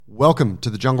Welcome to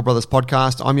the Jungle Brothers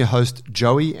podcast. I'm your host,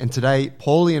 Joey, and today,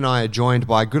 Paulie and I are joined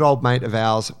by a good old mate of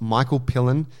ours, Michael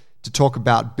Pillen, to talk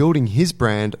about building his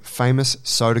brand, Famous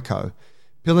Soda Co.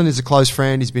 Pillen is a close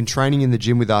friend. He's been training in the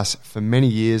gym with us for many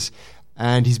years,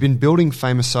 and he's been building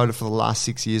Famous Soda for the last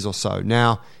 6 years or so.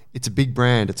 Now, it's a big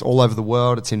brand. It's all over the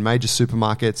world. It's in major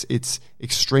supermarkets. It's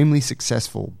extremely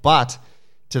successful. But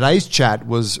today's chat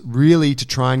was really to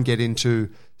try and get into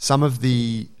some of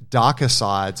the darker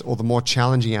sides or the more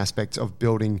challenging aspects of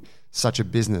building such a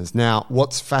business. Now,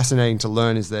 what's fascinating to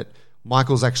learn is that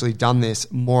Michael's actually done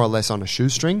this more or less on a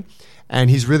shoestring, and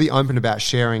he's really open about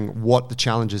sharing what the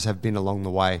challenges have been along the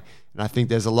way. And I think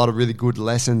there's a lot of really good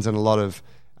lessons and a lot of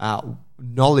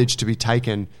knowledge to be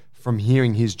taken from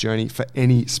hearing his journey for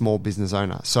any small business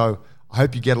owner. So I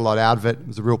hope you get a lot out of it. It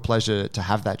was a real pleasure to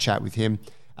have that chat with him.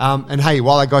 And hey,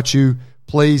 while I got you,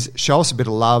 please show us a bit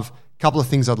of love. A couple of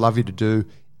things I'd love you to do.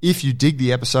 If you dig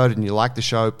the episode and you like the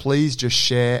show, please just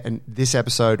share this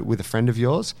episode with a friend of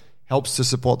yours. Helps to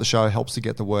support the show, helps to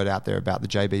get the word out there about the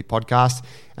JB podcast.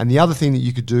 And the other thing that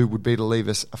you could do would be to leave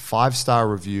us a 5-star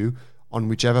review on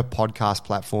whichever podcast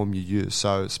platform you use.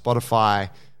 So Spotify,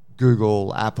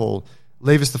 Google, Apple.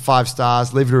 Leave us the 5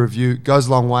 stars, leave it a review. It goes a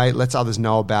long way, lets others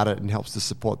know about it and helps to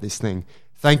support this thing.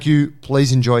 Thank you.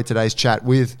 Please enjoy today's chat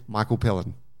with Michael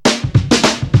Pillen.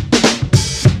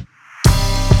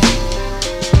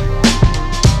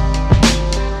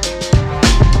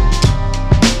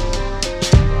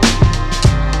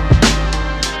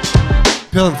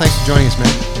 Pillen, thanks for joining us, man.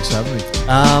 Thanks for having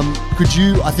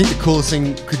me. I think the coolest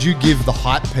thing, could you give the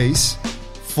hype piece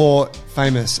for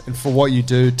Famous and for what you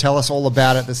do? Tell us all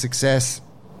about it, the success,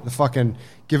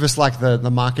 give us like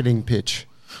the marketing pitch.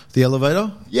 The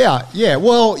elevator? Yeah.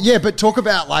 Well, yeah, but talk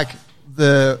about like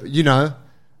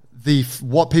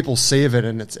what people see of it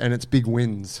and its big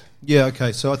wins. Yeah,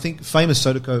 okay. So I think Famous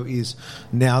Soda Co. is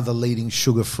now the leading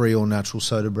sugar-free or natural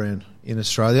soda brand in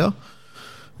Australia.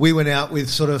 We went out with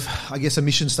sort of, I guess, a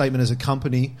mission statement as a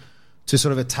company to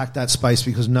sort of attack that space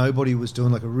because nobody was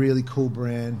doing like a really cool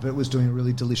brand but was doing a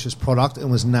really delicious product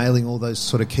and was nailing all those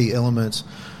sort of key elements.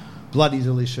 Bloody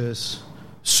delicious,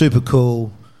 super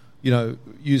cool,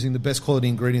 using the best quality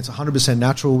ingredients. 100%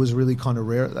 natural was really kind of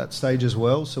rare at that stage as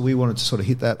well. So we wanted to sort of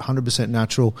hit that 100%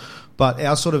 natural. But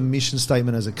our sort of mission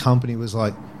statement as a company was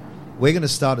like, we're going to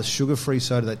start a sugar-free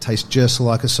soda that tastes just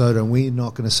like a soda, and we're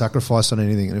not going to sacrifice on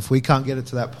anything. And if we can't get it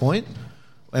to that point,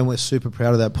 and we're super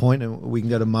proud of that point, and we can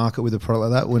go to market with a product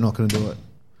like that, we're not going to do it.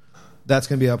 That's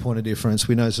going to be our point of difference.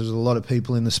 We know there's a lot of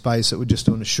people in the space that were just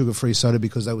doing a sugar-free soda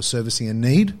because they were servicing a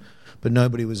need, but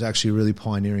nobody was actually really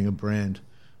pioneering a brand,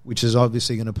 which is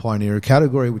obviously going to pioneer a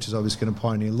category, which is obviously going to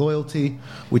pioneer loyalty,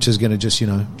 which is going to just,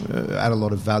 add a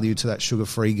lot of value to that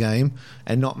sugar-free game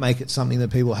and not make it something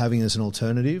that people are having as an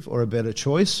alternative or a better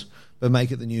choice, but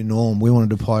make it the new norm. We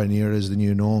wanted to pioneer it as the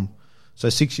new norm. So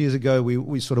 6 years ago,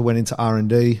 we sort of went into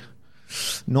R&D.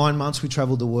 9 months, we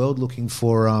travelled the world looking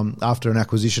for, after an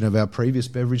acquisition of our previous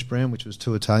beverage brand, which was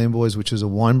Two Italian Boys, which is a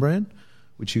wine brand,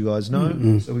 which you guys know.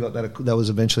 Mm-hmm. So we got that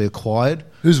was eventually acquired.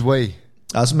 Who's we?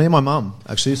 It's me and my mum,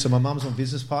 actually. So my mum's my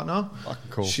business partner.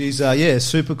 Fucking cool. She's,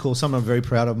 super cool. Something I'm very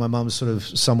proud of. My mum's sort of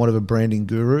somewhat of a branding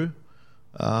guru,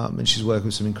 and she's worked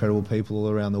with some incredible people all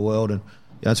around the world. And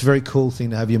it's a very cool thing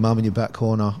to have your mum in your back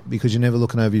corner because you're never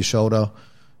looking over your shoulder.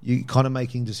 You're kind of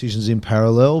making decisions in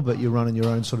parallel, but you're running your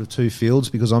own sort of two fields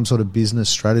because I'm sort of business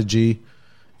strategy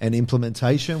and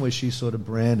implementation, where she's sort of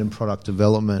brand and product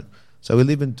development. So we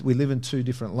live in two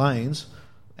different lanes.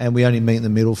 And we only meet in the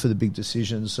middle for the big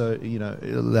decisions. So, it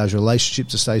allows your relationship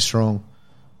to stay strong.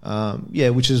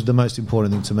 Which is the most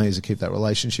important thing to me, is to keep that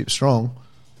relationship strong.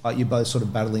 But you're both sort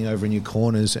of battling over in your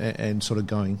corners and sort of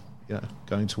going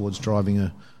towards driving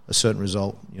a certain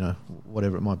result,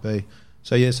 whatever it might be.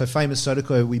 So Famous Soda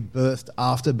Co. we birthed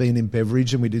after being in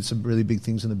beverage, and we did some really big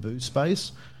things in the booze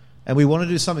space. And we wanted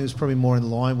to do something that's probably more in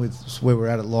line with where we're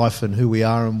at life and who we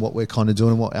are and what we're kind of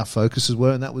doing and what our focuses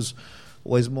were. And that was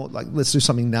always more like, let's do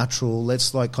something natural.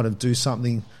 Let's like kind of do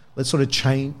something. Let's sort of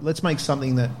change. Let's make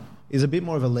something that is a bit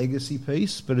more of a legacy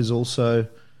piece, but is also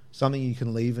something you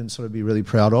can leave and sort of be really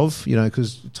proud of.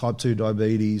 Because type 2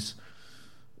 diabetes,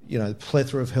 the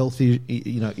plethora of healthy,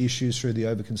 issues through the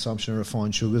overconsumption of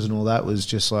refined sugars and all that was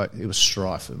just like, it was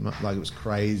strife. Like, it was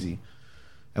crazy.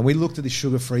 And we looked at this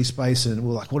sugar-free space and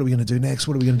we're like, what are we going to do next?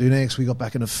 What are we going to do next? We got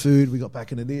back into food. We got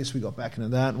back into this. We got back into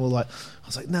that. And I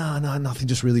was like, no, nothing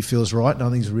just really feels right.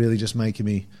 Nothing's really just making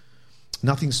me,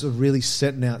 nothing's sort of really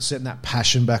setting that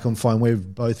passion back on fire. We're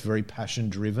both very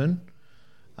passion-driven.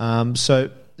 So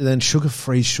then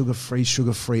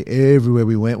sugar-free everywhere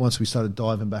we went once we started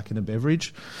diving back into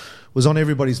beverage was on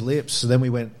everybody's lips. So then we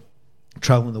went,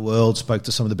 traveling the world, spoke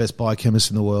to some of the best biochemists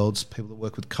in the world, people that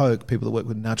work with Coke, people that work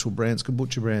with natural brands,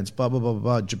 kombucha brands, blah, blah, blah, blah,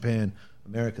 blah, Japan,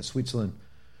 America, Switzerland.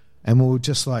 And we were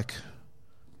just like,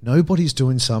 nobody's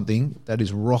doing something that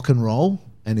is rock and roll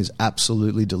and is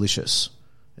absolutely delicious.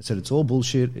 I said, it's all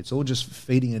bullshit. It's all just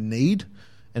feeding a need.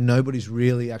 And nobody's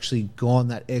really actually gone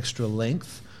that extra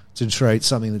length to create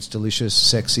something that's delicious,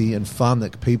 sexy, and fun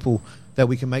that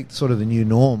we can make sort of the new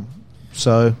norm.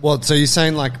 So, well, so you're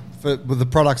saying like with the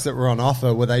products that were on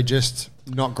offer, were they just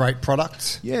not great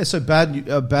products? Yeah, so bad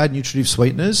nutritive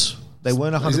sweeteners. They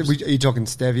weren't 100%. Are you talking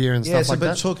stevia and stuff like that?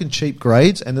 Yeah, so talking cheap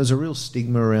grades, and there's a real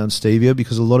stigma around stevia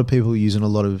because a lot of people are using a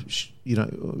lot of,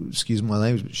 excuse my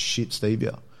language, but shit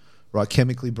stevia, right?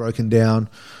 Chemically broken down,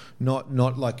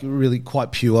 not like really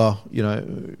quite pure.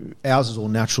 Ours is all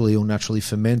naturally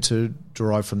fermented,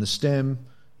 derived from the stem.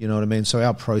 You know what I mean? So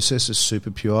our process is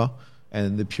super pure,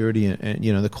 and the purity and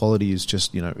the quality is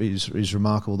just is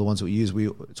remarkable. The ones that we use,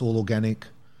 it's all organic.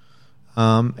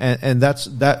 And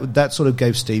that sort of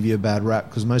gave stevia a bad rap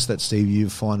because most of that stevia you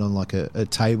find on like a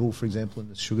table, for example, in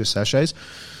the sugar sachets.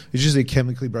 It's just a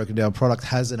chemically broken down product,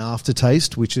 has an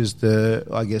aftertaste, which is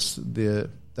the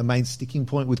main sticking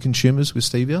point with consumers with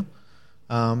stevia.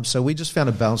 So we just found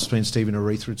a balance between stevia and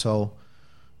erythritol,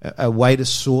 a way to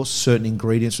source certain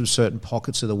ingredients from certain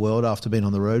pockets of the world after being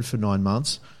on the road for 9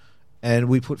 months. And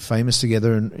we put Famous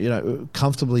together and,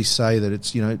 comfortably say that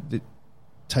it's, it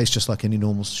tastes just like any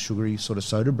normal sugary sort of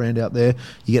soda brand out there.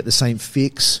 You get the same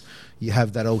fix. You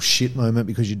have that old shit moment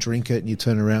because you drink it and you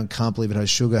turn around, can't believe it has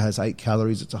sugar, has 8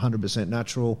 calories, it's 100%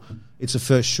 natural. It's the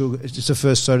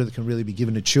first soda that can really be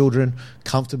given to children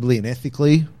comfortably and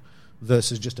ethically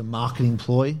versus just a marketing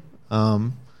ploy.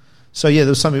 So yeah, there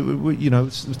was something,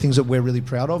 things that we're really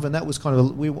proud of, and that was kind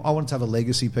of I wanted to have a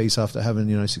legacy piece after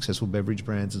having successful beverage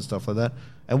brands and stuff like that,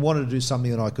 and wanted to do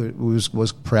something that I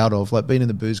was proud of, like being in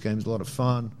the booze game is a lot of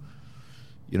fun.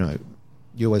 You're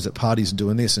always at parties and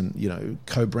doing this, and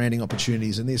co-branding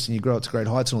opportunities and this, and you grow up to great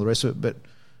heights and all the rest of it, but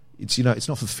it's it's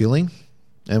not fulfilling.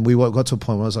 And we got to a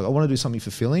point where I was like, I want to do something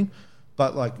fulfilling,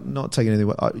 but like not taking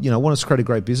anything. I want to create a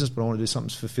great business, but I want to do something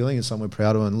fulfilling and somewhere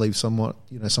proud of, and leave somewhat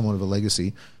of a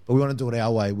legacy. But we want to do it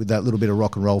our way with that little bit of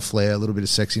rock and roll flair, a little bit of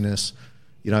sexiness,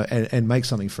 and make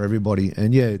something for everybody.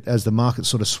 And yeah, as the market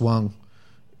sort of swung,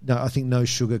 I think no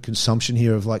sugar consumption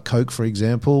here of like Coke, for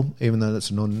example, even though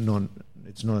that's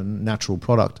it's not a natural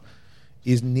product,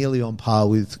 is nearly on par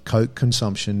with Coke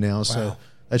consumption now. Wow. So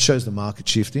that shows the market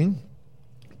shifting.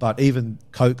 But even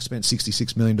Coke spent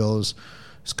 $66 million.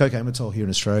 Coke Amatil here in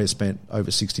Australia spent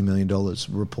over $60 million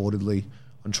reportedly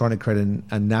on trying to create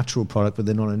a natural product, but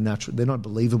they're not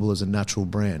believable as a natural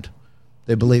brand.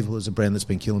 They're believable as a brand that's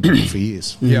been killing people for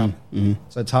years. Yeah. Mm-hmm.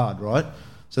 So it's hard, right?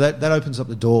 So that opens up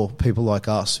the door, people like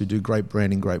us who do great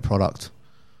branding, great product.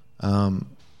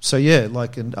 So yeah,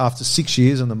 and after 6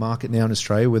 years on the market now in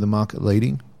Australia, we're the market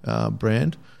leading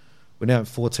brand. We're now in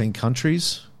 14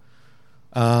 countries.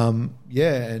 And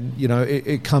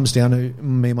it comes down to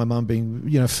me and my mum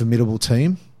being, a formidable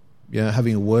team,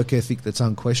 having a work ethic that's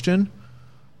unquestioned.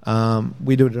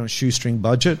 We do it on a shoestring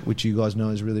budget, which you guys know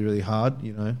is really, really hard.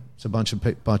 It's a bunch of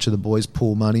the boys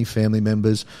pool money, family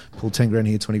members, pool 10 grand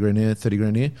here, 20 grand here, 30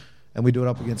 grand here. And we do it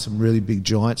up against some really big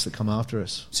giants that come after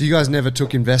us. So you guys never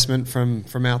took investment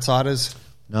from outsiders?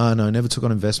 No, never took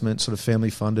on investment, sort of family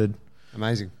funded.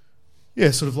 Amazing.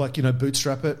 Yeah, sort of like,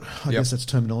 bootstrap it. I guess that's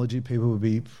terminology people would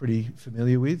be pretty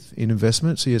familiar with in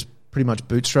investment. So yes, pretty much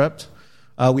bootstrapped.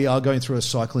 We are going through a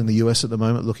cycle in the US at the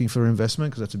moment looking for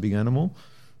investment because that's a big animal.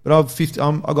 But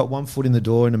I've got 1 foot in the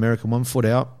door in America, 1 foot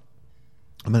out.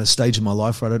 I'm at a stage in my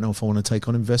life where I don't know if I want to take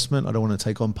on investment. I don't want to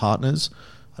take on partners.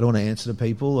 I don't want to answer to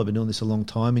people. I've been doing this a long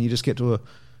time. And you just get to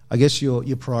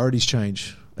your priorities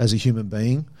change as a human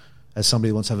being. As somebody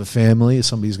who wants to have a family, as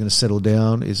somebody who's going to settle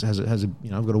down,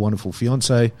 I've got a wonderful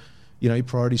fiance, your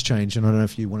priorities change. And I don't know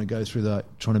if you want to go through that,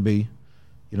 trying to be,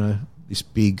 this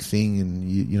big thing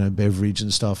and, beverage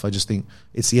and stuff. I just think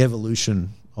it's the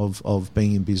evolution of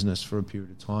being in business for a period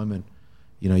of time and,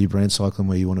 your brand cycling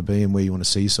where you want to be and where you want to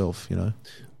see yourself,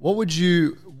 What would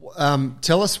you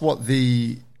tell us what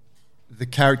the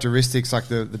characteristics, like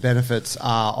the benefits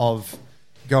are of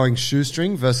going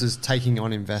shoestring versus taking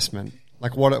on investment?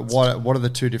 Like what are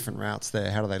the two different routes there?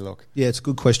 How do they look? Yeah, it's a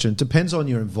good question. It depends on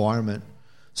your environment.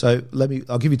 So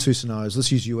I'll give you two scenarios.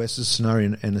 Let's use US as a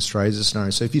scenario and Australia as a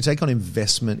scenario. So if you take on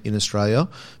investment in Australia,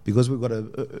 because we've got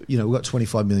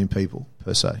 25 million people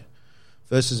per se,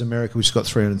 versus America, which has got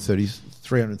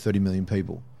 330 million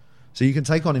people. So you can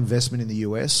take on investment in the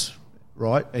US,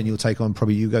 right? And you'll take on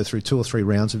you go through 2 or 3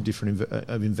 rounds of different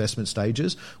investment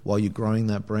stages while you're growing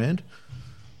that brand.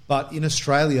 But in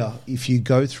Australia, if you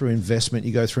go through investment,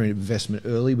 you go through investment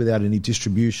early without any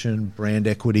distribution, brand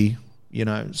equity,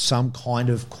 some kind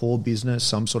of core business,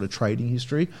 some sort of trading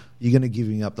history, you're going to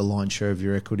giving up the lion's share of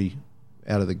your equity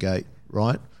out of the gate,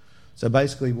 right? So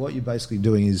basically what you're basically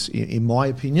doing is, in my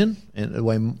opinion, and the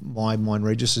way my mind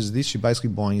registers this, you're basically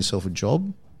buying yourself a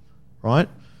job, right,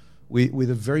 with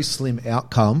a very slim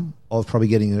outcome of probably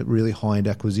getting a really high-end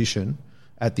acquisition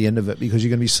at the end of it, because you're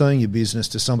going to be selling your business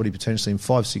to somebody potentially in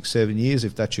 5, 6, 7 years,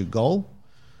 if that's your goal,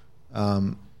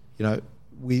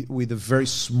 with a very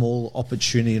small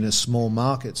opportunity in a small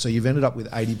market. So you've ended up with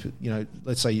 80,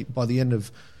 let's say by the end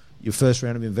of your first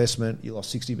round of investment, you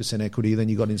lost 60% equity, then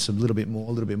you got into a little bit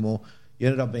more. You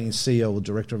ended up being CEO or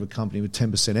director of a company with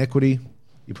 10% equity.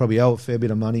 You probably owe a fair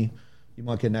bit of money. You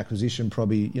might get an acquisition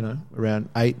probably, around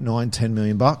 8, 9, 10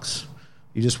 million bucks.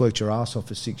 You just worked your ass off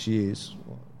for 6 years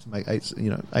to make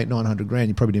 900 grand.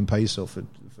 You probably didn't pay yourself for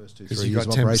the first 2, 3 years.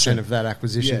 Because you got 10% of that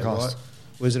acquisition cost. Right.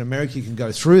 Whereas in America, you can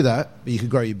go through that, but you could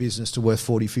grow your business to worth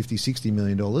 40, 50, 60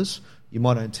 million dollars. You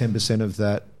might own 10% of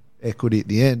that equity at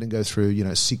the end and go through,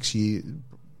 6-year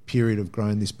period of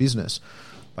growing this business.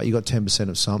 But you got 10%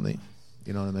 of something.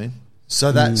 You know what I mean?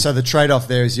 So the trade-off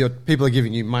there is people are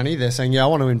giving you money. They're saying, I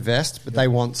want to invest, but they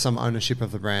want some ownership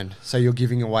of the brand. So you're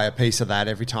giving away a piece of that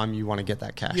every time you want to get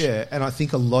that cash. Yeah, and I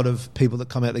think a lot of people that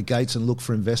come out the gates and look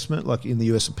for investment, like in the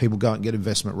US, people go out and get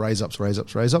investment, raise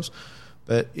ups.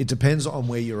 But it depends on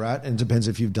where you're at, and it depends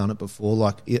if you've done it before.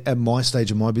 Like at my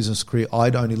stage of my business career,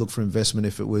 I'd only look for investment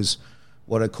if it was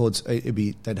what I called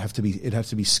it'd have to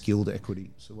be skilled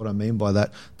equity. So what I mean by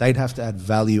that, they'd have to add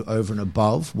value over and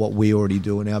above what we already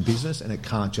do in our business, and it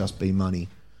can't just be money,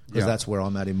 because that's where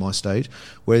I'm at in my stage.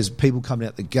 Whereas people coming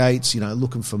out the gates,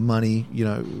 looking for money,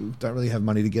 don't really have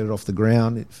money to get it off the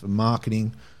ground, for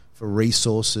marketing, for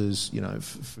resources,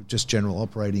 for just general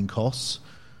operating costs.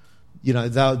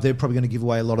 They're probably going to give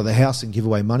away a lot of the house and give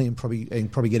away money and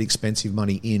probably get expensive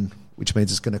money in, which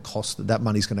means it's going to cost, that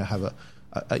money's going to have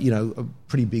a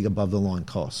pretty big above the line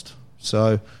cost.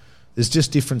 So there's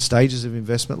just different stages of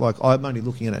investment. Like I'm only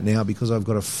looking at it now because I've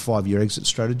got a 5-year exit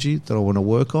strategy that I want to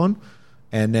work on,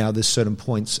 and now there's certain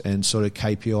points and sort of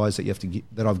KPIs that you have to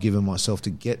get, that I've given myself to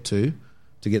get the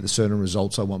certain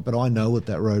results I want. But I know what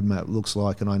that roadmap looks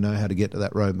like, and I know how to get to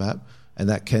that roadmap. And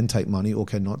that can take money or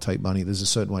cannot take money. There's a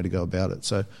certain way to go about it.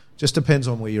 So just depends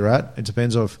on where you're at. It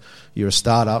depends if you're a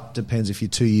startup. Depends if you're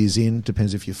 2 years in.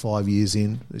 Depends if you're 5 years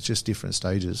in. It's just different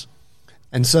stages.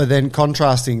 And so then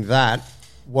contrasting that,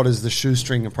 what does the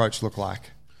shoestring approach look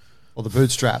like? Or the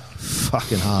bootstrap?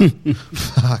 Fucking hard.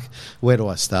 Fuck. Where do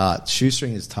I start?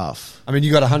 Shoestring is tough. I mean,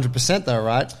 you got 100% though,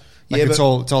 right? It's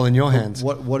all in your hands.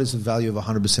 What is the value of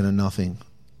 100% of nothing?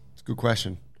 It's a good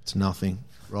question. It's nothing.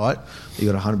 Right?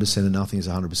 You got 100% of nothing is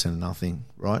 100% of nothing,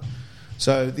 right?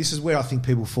 So this is where I think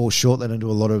people fall short. They don't do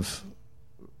a lot of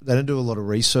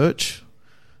research.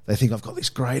 They think, I've got this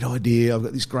great idea, I've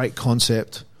got this great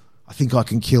concept, I think I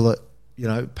can kill it.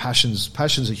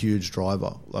 Passion's a huge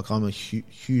driver. Like I'm a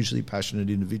hugely passionate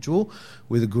individual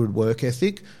with a good work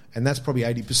ethic, and that's probably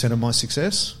 80% of my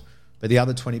success. But the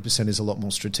other 20% is a lot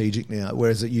more strategic now,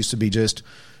 whereas it used to be just,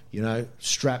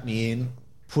 strap me in,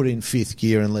 put in fifth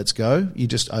gear and let's go. You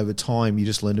just, over time, you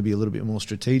just learn to be a little bit more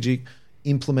strategic,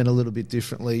 implement a little bit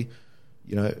differently.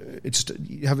 You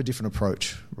have a different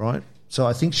approach, right? So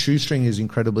I think shoestring is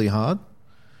incredibly hard,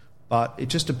 but it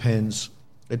just depends.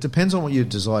 It depends on what your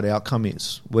desired outcome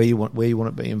is, where you want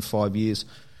to be in 5 years.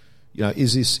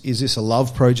 Is this a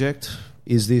love project?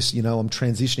 Is this, I'm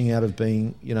transitioning out of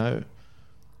being,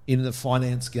 in the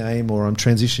finance game, or I'm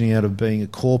transitioning out of being a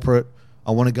corporate.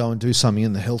 I want to go and do something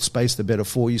in the health space, the better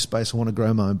for you space. I want to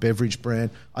grow my own beverage brand.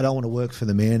 I don't want to work for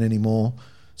the man anymore.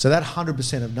 So that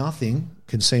 100% of nothing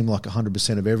can seem like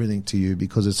 100% of everything to you,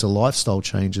 because it's a lifestyle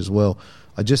change as well.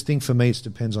 I just think for me it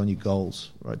depends on your goals,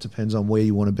 right? It depends on where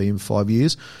you want to be in 5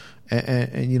 years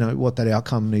and what that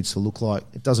outcome needs to look like.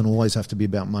 It doesn't always have to be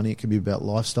about money. It can be about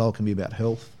lifestyle. It can be about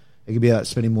health. It can be about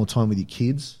spending more time with your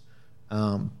kids.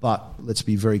 But let's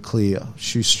be very clear,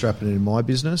 shoestrapping in my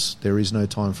business, there is no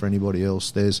time for anybody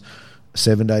else. There's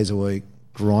 7 days a week,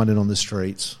 grinding on the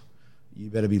streets. You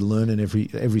better be learning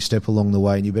every step along the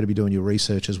way, and you better be doing your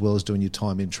research as well as doing your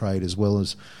time in trade, as well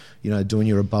as doing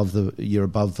your above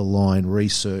the line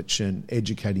research and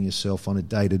educating yourself on a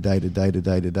day to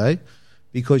day,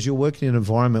 because you're working in an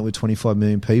environment with 25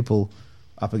 million people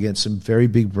up against some very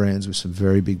big brands with some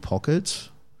very big pockets.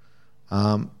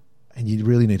 And you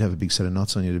really need to have a big set of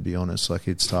nuts on you, to be honest. Like,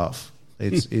 it's tough.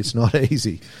 It's not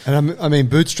easy. And I mean,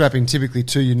 bootstrapping typically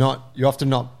too. You're often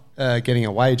not getting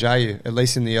a wage, are you? At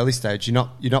least in the early stage, you're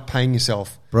not paying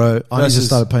yourself. Bro, I just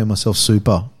started paying myself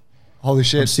super. Holy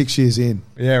shit. I'm 6 years in.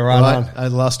 Yeah, right on. The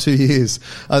last 2 years.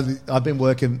 I've been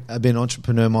an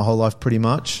entrepreneur my whole life pretty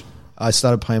much. I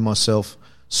started paying myself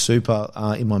super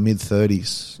in my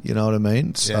mid-30s. You know what I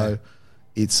mean? So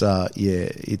it's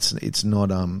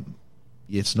not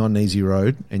an easy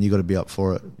road, and you got to be up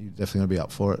for it. You definitely got to be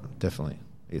up for it. Definitely.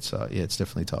 It's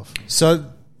definitely tough. So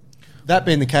that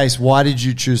being the case, why did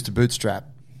you choose to bootstrap?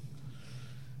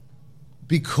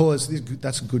 Because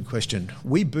that's a good question.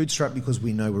 We bootstrap because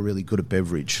we know we're really good at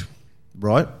beverage,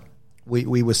 right?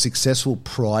 We were successful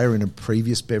prior in a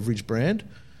previous beverage brand.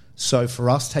 So for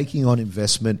us, taking on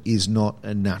investment is not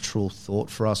a natural thought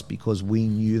for us because we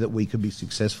knew that we could be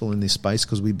successful in this space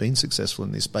because we've been successful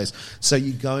in this space. So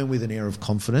you go in with an air of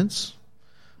confidence,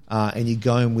 and you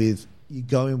go in with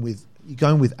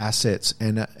assets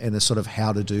and a sort of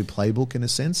how to do playbook in a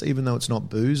sense. Even though it's not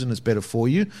booze and it's better for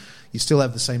you, you still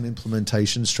have the same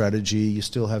implementation strategy. You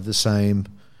still have the same.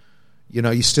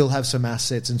 You still have some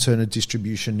assets in terms of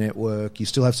distribution network. You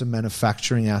still have some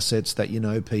manufacturing assets that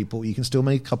people. You can still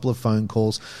make a couple of phone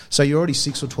calls. So you're already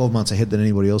 6 or 12 months ahead than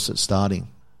anybody else that's starting.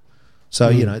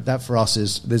 So, that for us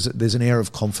is there's an air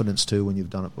of confidence too when you've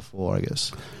done it before, I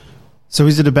guess. So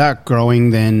is it about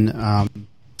growing then?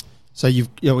 So you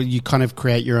kind of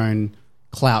create your own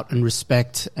clout and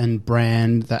respect and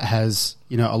brand that has,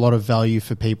 a lot of value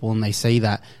for people, and they see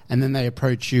that. And then they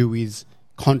approach you with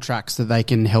contracts that they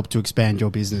can help to expand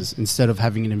your business instead of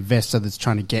having an investor that's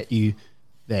trying to get you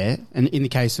there. And in the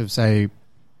case of, say,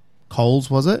 Coles,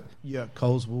 was it? Yeah,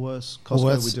 Coles, Woolworths.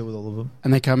 Costco, we deal with all of them.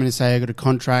 And they come in and say, I got a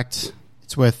contract,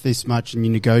 it's worth this much, and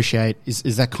you negotiate.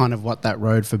 Is that kind of what that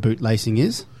road for bootlace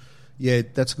is? Yeah,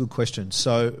 that's a good question.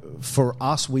 So for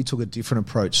us, we took a different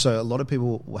approach. So a lot of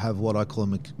people have what I call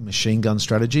a machine gun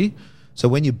strategy. So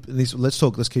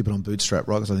let's keep it on bootstrap,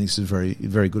 right? Because I think this is very,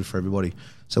 very good for everybody.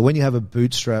 So when you have a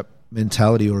bootstrap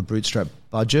mentality or a bootstrap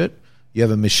budget, you have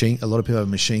a lot of people have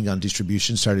a machine gun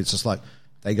distribution strategy. It's just like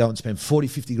they go and spend 40,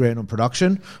 50 grand on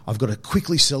production. I've got to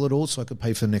quickly sell it all so I can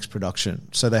pay for the next production.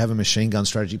 So they have a machine gun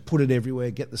strategy, put it everywhere,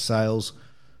 get the sales,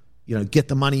 get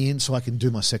the money in so I can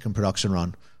do my second production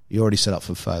run. You're already set up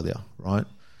for failure, right?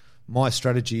 My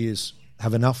strategy is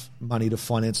have enough money to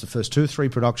finance the first 2 or 3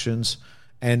 productions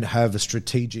and have a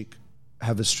strategic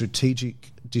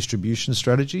distribution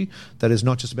strategy that is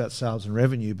not just about sales and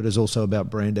revenue, but is also about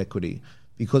brand equity.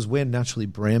 Because we're naturally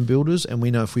brand builders, and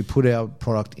we know if we put our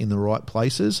product in the right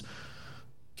places,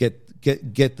 get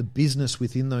the business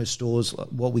within those stores,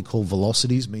 what we call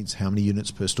velocities, means how many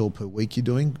units per store per week you're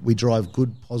doing. We drive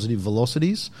good positive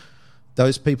velocities.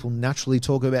 Those people naturally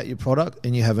talk about your product,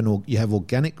 and you have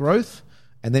organic growth,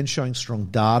 and then showing strong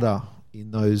data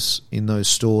in those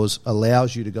stores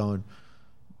allows you to go and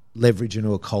leverage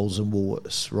into a Coles and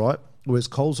Woolworths, right? Whereas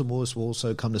Coles and Woolworths will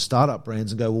also come to startup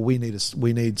brands and go, well, we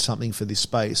need something for this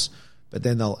space, but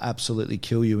then they'll absolutely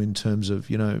kill you in terms of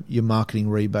your marketing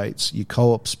rebates, your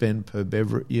co-op spend per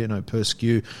beverage, per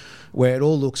SKU, where it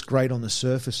all looks great on the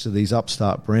surface to these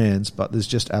upstart brands, but there's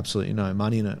just absolutely no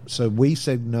money in it. So we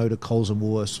said no to Coles and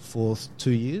Woolworths for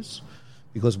 2 years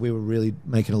because we were really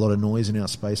making a lot of noise in our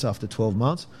space after 12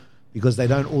 months. Because they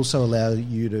don't also allow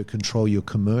you to control your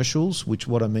commercials, which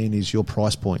what I mean is your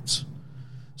price points.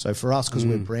 So for us, because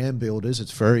we're brand builders,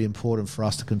 it's very important for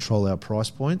us to control our price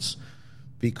points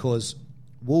because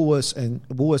Woolworths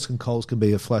and Coles can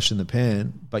be a flash in the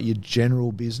pan, but your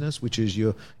general business, which is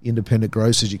your independent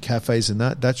grocers, your cafes and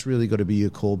that's really got to be your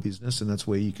core business, and that's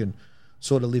where you can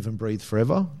sort of live and breathe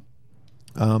forever.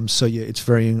 It's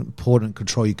very important to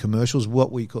control your commercials.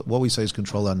 What we say is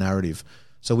control our narrative.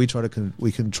 So we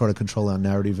can try to control our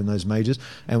narrative in those majors,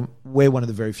 and we're one of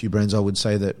the very few brands I would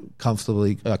say that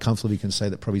comfortably can say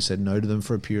that probably said no to them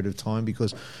for a period of time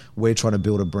because we're trying to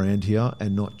build a brand here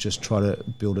and not just try to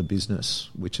build a business,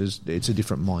 it's a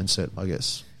different mindset, I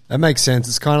guess. That makes sense.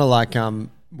 It's kind of like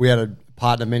we had a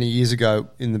partner many years ago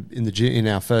in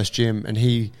our first gym, and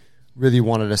he really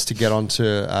wanted us to get onto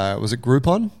was it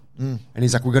Groupon? And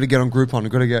he's like, we've got to get on Groupon.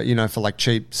 We've got to get for like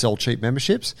sell cheap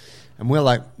memberships. And we're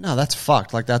like, no, that's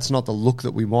fucked. Like, that's not the look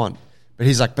that we want. But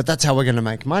he's like, but that's how we're going to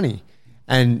make money.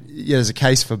 And there's a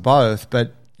case for both.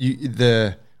 But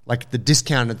the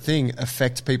discounted thing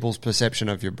affects people's perception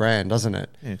of your brand, doesn't it?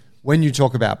 Yeah. When you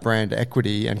talk about brand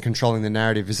equity and controlling the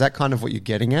narrative, is that kind of what you're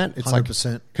getting at? It's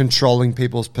 100%. Like controlling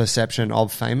people's perception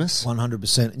of Famous?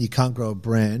 100%. And you can't grow a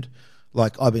brand.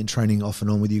 Like, I've been training off and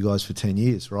on with you guys for 10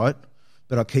 years, right?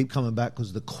 But I keep coming back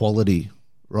because the quality,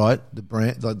 right? The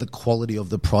brand, like the quality of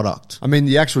the product. I mean,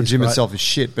 the actual gym itself is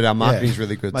shit, but our marketing's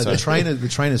really good. Mate, so. The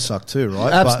trainers suck too,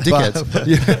 right?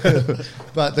 Dickheads.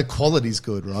 But the quality's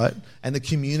good, right? And the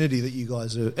community that you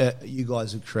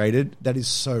guys have created, that is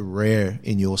so rare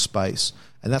in your space.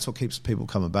 And that's what keeps people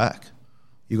coming back.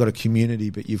 You've got a community,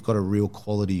 but you've got a real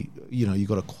quality, you've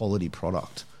got a quality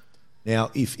product.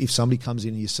 Now, if somebody comes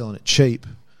in and you're selling it cheap,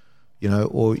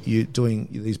 or you're doing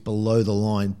these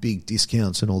below-the-line big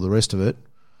discounts and all the rest of it,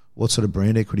 what sort of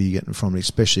brand equity are you getting from it,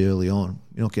 especially early on?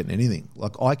 You're not getting anything.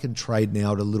 Like, I can trade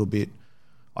now at a little bit.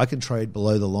 I can trade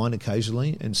below the line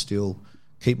occasionally and still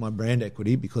keep my brand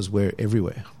equity because we're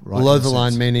everywhere. Right? Below the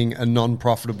line meaning a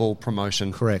non-profitable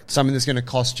promotion. Correct. Something that's going to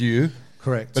cost you.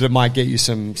 Correct. But it might get you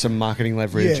some marketing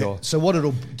leverage. Yeah. Or So what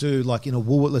it'll do, like in a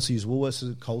Woolworths, let's use Woolworths as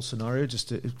a Coles scenario, just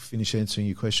to finish answering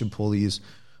your question, Paulie, is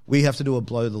we have to do a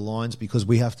below the lines because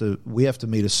we have to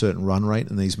meet a certain run rate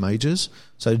in these majors.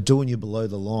 So doing your below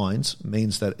the lines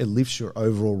means that it lifts your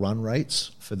overall run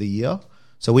rates for the year.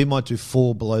 So we might do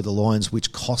 4 below the lines,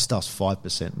 which cost us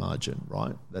 5% margin,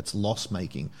 right? That's loss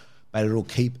making, but it'll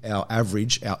keep our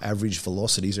average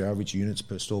velocities, our average units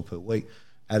per store per week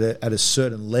at a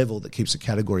certain level that keeps the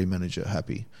category manager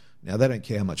happy. Now, they don't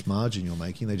care how much margin you're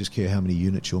making. They just care how many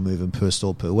units you're moving per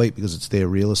store per week because it's their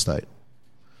real estate,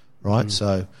 right?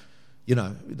 So,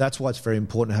 that's why it's very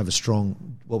important to have a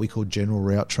strong, what we call general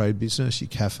route trade business, your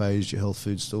cafes, your health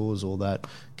food stores, all that.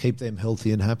 Keep them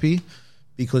healthy and happy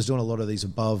because doing a lot of these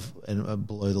above and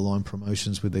below the line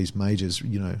promotions with these majors,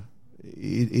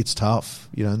 it's tough.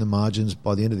 And the margins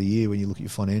by the end of the year when you look at your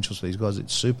financials for these guys,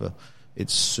 it's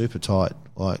super tight.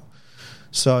 Like,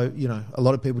 so, a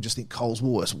lot of people just think Coles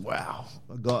Woolworths, wow,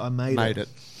 I made it.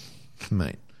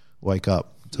 Mate, wake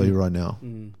up. I'll tell you right now.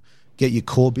 Get your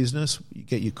core business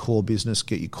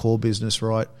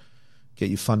right. Get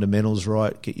your fundamentals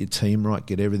right. Get your team right.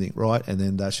 Get everything right. And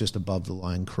then that's just above the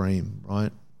line cream,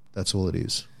 right? That's all it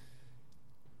is.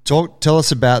 Tell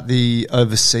us about the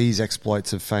overseas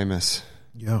exploits of Famous.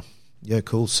 Yeah,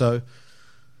 cool. So,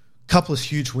 couple of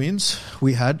huge wins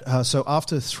we had. So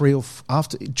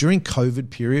during COVID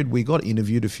period, we got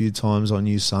interviewed a few times on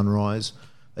New Sunrise.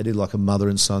 They did like a mother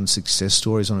and son success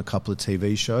stories on a couple of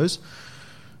TV shows.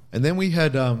 And then we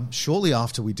had shortly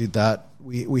after we did that,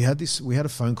 we had a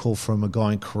phone call from a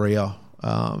guy in Korea,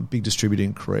 big distributor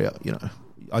in Korea.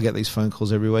 I get these phone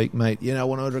calls every week, mate. I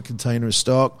want to order a container of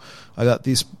stock. I got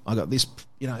this,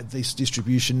 this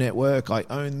distribution network. I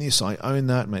own this, I own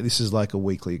that, mate. This is like a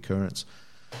weekly occurrence.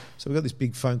 So we got this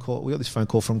big phone call. We got this phone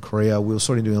call from Korea. We were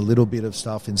sort of doing a little bit of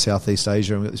stuff in Southeast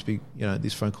Asia, and we got this big,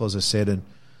 this phone call, as I said, and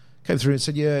came through and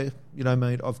said,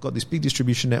 mate, I've got this big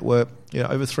distribution network,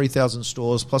 over 3,000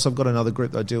 stores, plus I've got another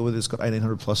group that I deal with that's got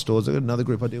 1,800 plus stores. I've got another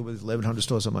group I deal with 1,100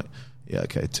 stores. I'm like, yeah,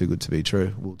 okay, too good to be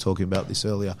true. We were talking about this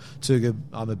earlier. Too good.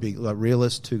 I'm a big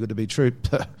realist, too good to be true.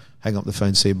 Hang up the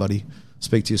phone, see you, buddy.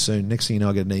 Speak to you soon. Next thing you know,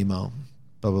 I get an email,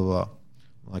 blah, blah, blah.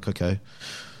 I'm like, okay.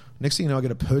 Next thing you know, I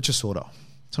get a purchase order.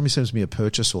 Somebody sends me a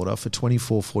purchase order for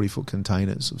 24 40-foot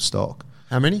containers of stock.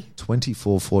 How many?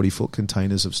 24 40-foot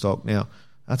containers of stock. Now,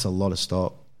 that's a lot of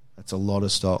stock.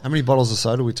 How many bottles of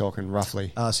soda are we talking,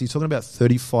 roughly? So you're talking about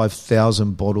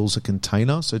 35,000 bottles a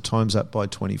container, so times that by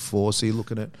 24. So you're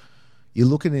looking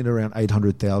at around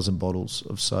 800,000 bottles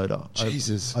of soda.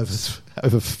 Jesus.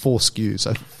 Over 4 SKUs,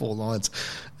 over 4 lines.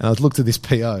 And I looked at this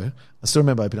PO. I still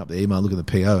remember opening up the email, looking at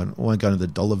the PO, and I won't go into the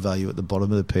dollar value at the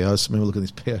bottom of the PO. So I remember looking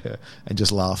at this PO and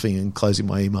just laughing and closing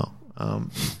my email.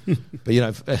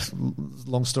 But,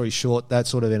 long story short, that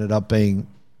sort of ended up being,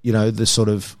 the sort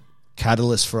of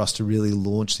catalyst for us to really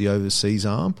launch the overseas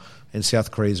arm. And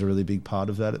South Korea is a really big part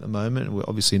of that at the moment. And we're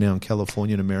obviously now in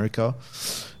California and America.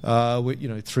 Through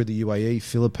the UAE,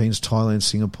 Philippines, Thailand,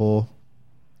 Singapore,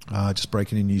 just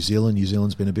breaking in New Zealand. New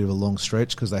Zealand's been a bit of a long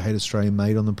stretch because they hate Australian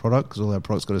made on the product because all our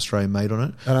products got Australian made on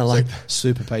it. I don't like that.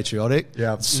 Super patriotic.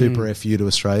 Yeah. Super FU to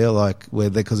Australia,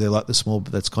 because they're like the small,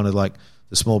 that's kind of like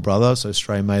the small brother. So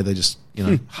Australian made, they just,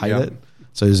 hate it.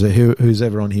 So who's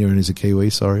ever on here and is a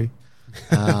Kiwi, sorry.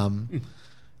 Sort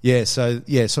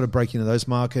of breaking into those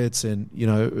markets,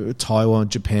 and Taiwan,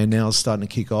 Japan now is starting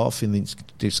to kick off, and then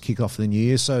just kick off in the new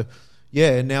year. So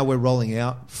and now we're rolling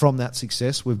out from that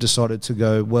success. We've decided to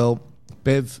go, well,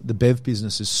 the Bev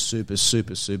business is super,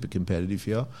 super, super competitive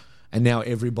here, and now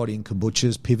everybody in kombucha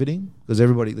is pivoting because the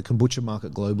kombucha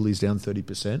market globally is down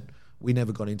 30%. We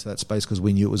never got into that space because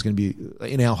we knew it was going to be,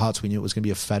 in our hearts, we knew it was going to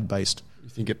be a fad-based. You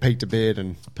think it peaked a bit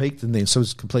and then so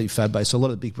it's completely fad-based. So a lot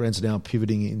of the big brands are now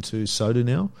pivoting into soda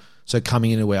now. So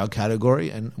coming into our category,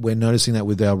 and we're noticing that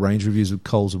with our range reviews with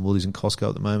Coles and Woolies and Costco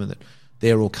at the moment, that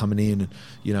they're all coming in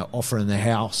and, offering their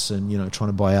house and, trying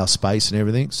to buy our space and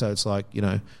everything. So it's like,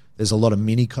 there's a lot of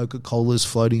mini Coca-Colas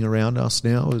floating around us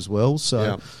now as well.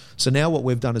 So So now what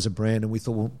we've done as a brand, and we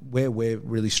thought, well, where we're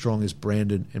really strong is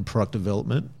brand and product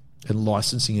development and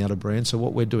licensing out a brand. So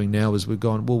what we're doing now is we're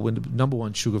the number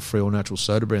one sugar-free or natural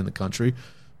soda brand in the country.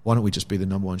 why don't we just be the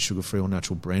number one sugar-free or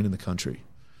natural brand in the country?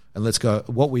 And let's go.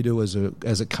 What we do as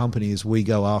a company is we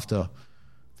go after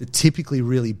the typically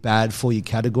really bad for you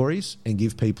categories and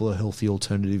give people a healthy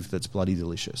alternative that's bloody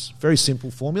delicious. Very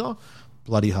simple formula,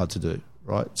 bloody hard to do,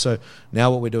 right? So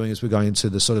now what we're doing is we're going into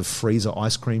the sort of freezer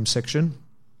ice cream section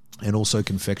and also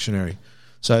confectionery.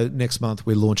 So next month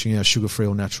we're launching our sugar-free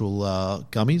or natural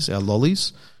gummies, our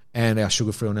lollies, and our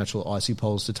sugar-free or natural icy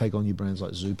poles to take on new brands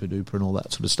like Zupa Duper and all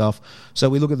that sort of stuff. So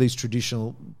we look at these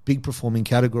traditional big performing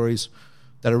categories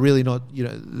that are really not,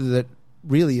 that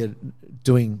really are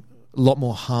doing a lot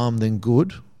more harm than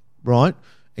good, right?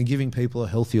 And giving people a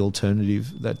healthy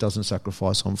alternative that doesn't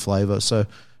sacrifice on flavour. So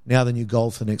now the new goal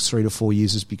for the next 3 to 4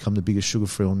 years is become the biggest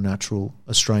sugar-free or natural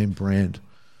Australian brand.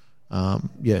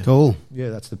 Cool. Yeah,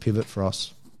 that's the pivot for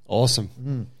us.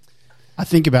 Awesome. I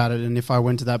think about it, and if I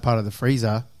went to that part of the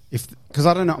freezer, because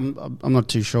I don't know, I'm not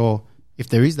too sure if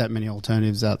there is that many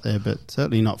alternatives out there, but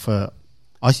certainly not for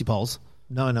icy poles.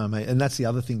 No, mate. And that's the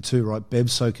other thing too, right?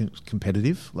 Bev's so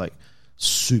competitive, like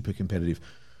super competitive.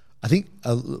 I think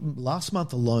last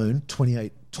month alone,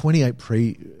 28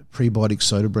 prebiotic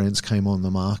soda brands came on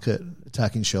the market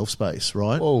attacking shelf space,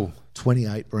 right? Whoa.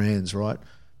 28 brands, right?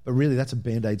 But really that's a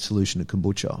Band-Aid solution to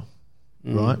kombucha,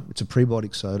 right? It's a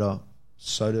prebiotic soda,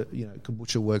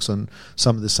 kombucha works on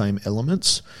some of the same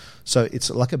elements. So it's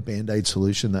like a Band-Aid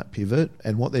solution, that pivot.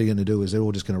 And what they're going to do is they're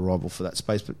all just going to rival for that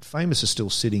space. But Famous is still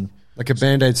sitting... Like a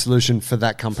Band-Aid solution for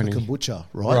that company. For kombucha,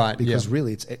 right? Right, because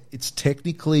really it's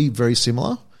technically very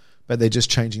similar, but they're just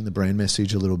changing the brand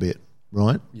message a little bit,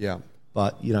 right? Yeah.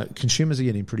 But, consumers are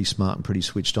getting pretty smart and pretty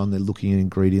switched on. They're looking at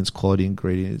ingredients, quality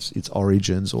ingredients, its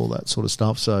origins, all that sort of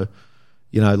stuff. So...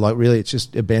 really it's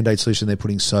just a Band-Aid solution. They're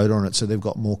putting soda on it, so they've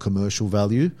got more commercial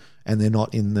value, and they're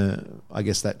not in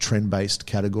that trend-based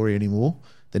category anymore.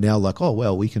 They're now like, oh,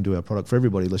 well, we can do our product for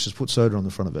everybody. Let's just put soda on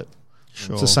the front of it.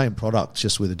 Sure. It's the same product,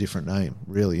 just with a different name,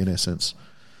 really, in essence.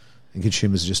 And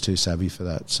consumers are just too savvy for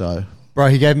that. So, bro,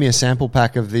 he gave me a sample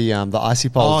pack of the icy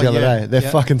poles the other day. They're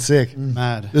fucking sick.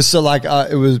 Mad. This so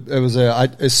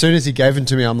as soon as he gave them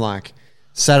to me, I'm like,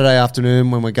 Saturday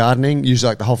afternoon when we're gardening, usually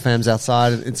like the whole fam's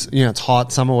outside. It's it's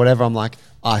hot, summer, whatever. I'm like,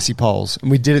 icy poles, and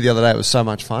we did it the other day. It was so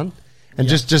much fun, and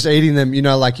just eating them.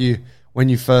 When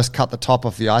you first cut the top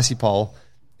off the icy pole,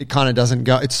 it kind of doesn't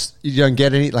go. You don't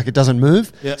get any, like it doesn't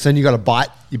move. Yeah. So then you got to bite.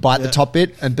 You bite the top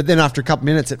bit, but then after a couple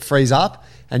minutes, it frees up,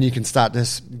 and you can start to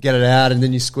get it out, and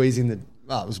then you're squeezing the.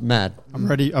 Oh, it was mad. I'm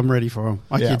ready for them.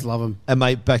 My kids love them. And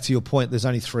mate, back to your point, there's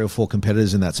only 3 or 4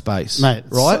 competitors in that space, mate.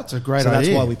 Right? That's a great idea.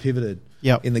 idea. That's why we pivoted.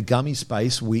 Yep. In the gummy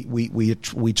space,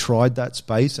 we tried that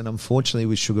space, and unfortunately,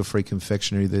 with sugar-free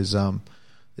confectionery, there's an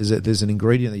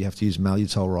ingredient that you have to use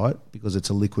maltitol, right? Because it's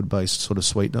a liquid-based sort of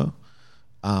sweetener,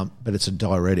 but it's a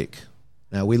diuretic.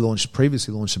 Now, we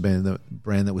previously launched a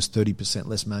brand that was 30%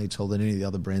 less maltitol than any of the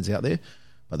other brands out there,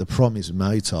 but the problem is with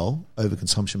maltitol,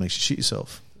 overconsumption makes you shit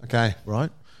yourself. Okay. Right?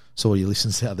 So all your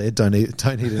listeners out there, don't eat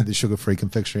any of the sugar-free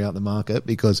confectionery out in the market,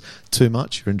 because too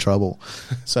much, you're in trouble.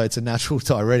 So it's a natural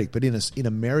diuretic. But in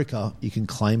America, you can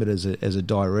claim it as a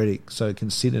diuretic, so it can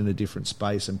sit in a different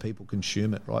space and people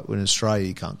consume it, right? When in Australia,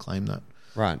 you can't claim that.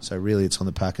 Right. So really, it's on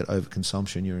the packet,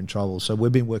 overconsumption, you're in trouble. So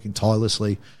we've been working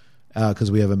tirelessly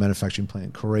because we have a manufacturing plant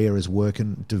in Korea is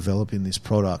working, developing this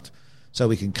product, so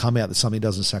we can come out that something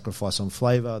doesn't sacrifice on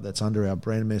flavour, that's under our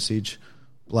brand message,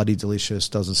 bloody delicious,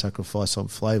 doesn't sacrifice on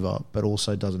flavour, but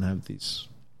also doesn't have this,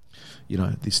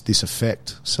 this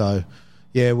effect. So,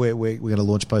 yeah, we're going to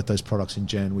launch both those products in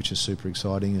Jan, which is super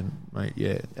exciting. And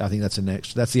mate, I think that's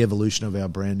that's the evolution of our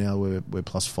brand now. We're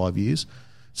plus 5 years.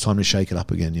 It's time to shake it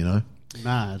up again.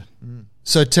 Mad.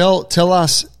 So tell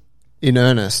us in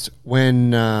earnest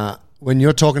when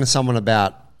you're talking to someone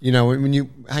about. When you're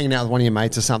hanging out with one of your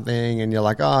mates or something, and you're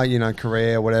like,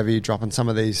 Korea, whatever, you're dropping some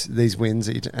of these wins,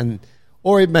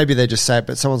 or maybe they just say it,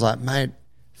 but someone's like, mate,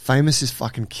 Famous is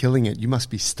fucking killing it. You must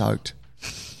be stoked.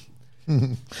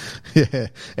 Yeah.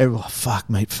 Everyone, fuck,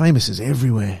 mate, Famous is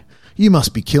everywhere. You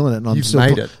must be killing it. And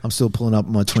I'm still pulling up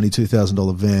my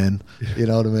 $22,000 van. You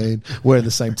know what I mean? Wearing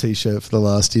the same T-shirt for the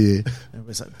last year.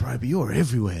 Everybody's like, bro, but you're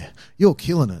everywhere. You're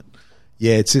killing it.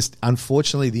 Yeah, it's just,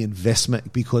 unfortunately, the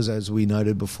investment, because as we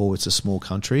noted before, it's a small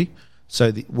country. So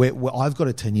I've got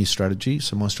a 10-year strategy,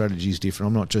 so my strategy is different.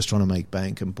 I'm not just trying to make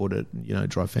bank and put it,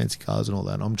 drive fancy cars and all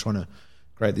that. I'm trying to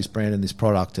create this brand and this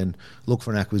product and look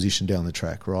for an acquisition down the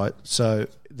track, right? So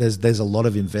there's a lot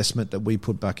of investment that we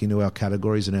put back into our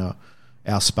categories and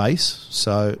our space.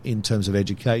 So in terms of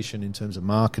education, in terms of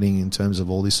marketing, in terms of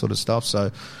all this sort of stuff.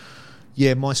 So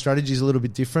yeah, my strategy is a little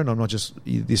bit different.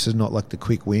 This is not like the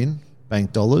quick win,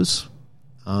 bank dollars.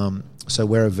 So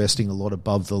we're investing a lot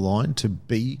above the line to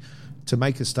be to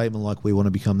make a statement like we want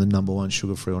to become the number one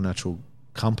sugar-free or natural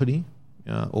company,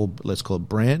 or let's call it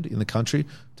brand in the country,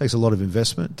 takes a lot of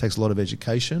investment, takes a lot of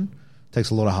education, takes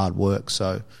a lot of hard work.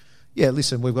 So, yeah,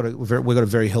 listen, we've got a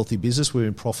very healthy business. We've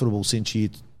been profitable since year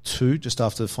 2, just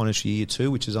after financial year 2,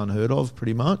 which is unheard of,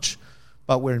 pretty much.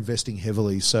 But we're investing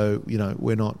heavily, so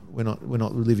we're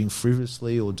not living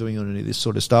frivolously or doing any of this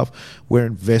sort of stuff. We're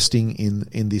investing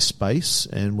in this space,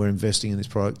 and we're investing in this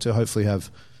product to hopefully have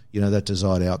that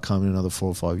desired outcome in another 4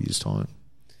 or 5 years' time.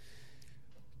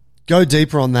 Go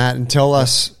deeper on that and tell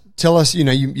us.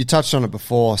 You touched on it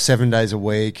before. 7 days a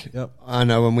week. Yep. I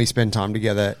know when we spend time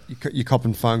together, you're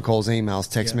copping phone calls, emails,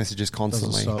 text messages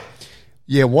constantly. Doesn't stop.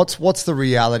 Yeah, what's the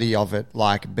reality of it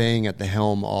like being at the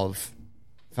helm of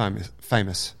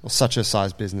famous or such a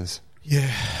size business?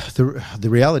 Yeah, the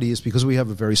reality is because we have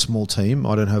a very small team,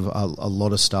 I don't have a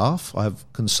lot of staff. I have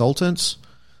consultants,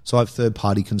 so I have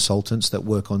third-party consultants that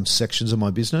work on sections of my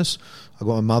business. I've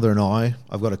got my mother and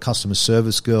I've got a customer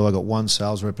service girl, I've got one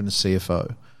sales rep and a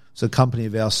CFO. So a company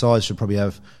of our size should probably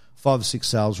have 5 or 6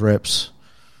 sales reps,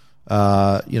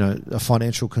 a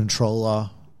financial controller,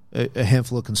 a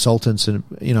handful of consultants, and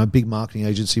a big marketing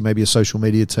agency, maybe a social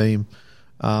media team.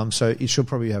 So it should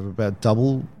probably have about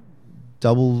double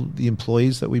the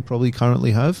employees that we probably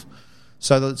currently have.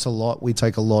 So that's a lot. We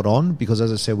take a lot on because,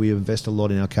 as I said, we invest a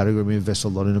lot in our category. We invest a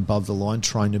lot in above the line,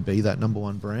 trying to be that number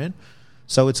one brand.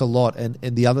 So it's a lot. And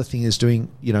the other thing is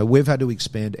we've had to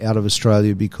expand out of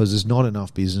Australia because there's not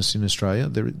enough business in Australia.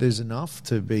 There's enough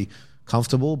to be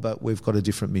comfortable, but we've got a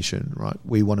different mission, right?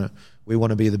 We want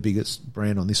to be the biggest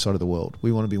brand on this side of the world.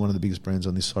 We want to be one of the biggest brands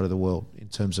on this side of the world in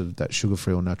terms of that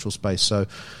sugar-free or natural space. So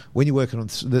when you're working on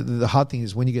the hard thing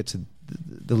is when you get to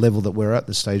the level that we're at,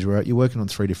 the stage we're at, you're working on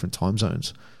 3 different time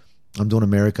zones. I'm doing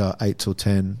America 8 till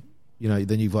 10.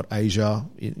 Then you've got Asia,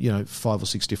 5 or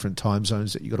 6 different time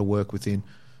zones that you've got to work within.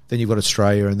 Then you've got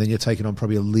Australia, and then you're taking on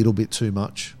probably a little bit too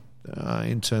much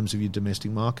in terms of your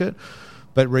domestic market.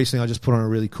 But recently I just put on a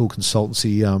really cool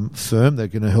consultancy firm. They're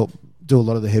going to help do a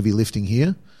lot of the heavy lifting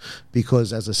here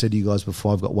because, as I said to you guys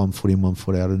before, I've got 1 foot in, 1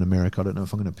 foot out in America. I don't know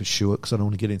if I'm going to pursue it because I don't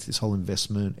want to get into this whole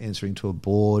investment, answering to a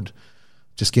board,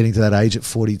 just getting to that age at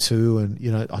 42.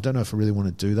 And, I don't know if I really want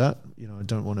to do that. I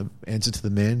don't want to answer to the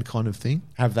man kind of thing.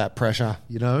 Have that pressure.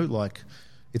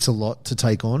 It's a lot to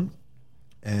take on.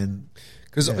 And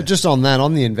because just on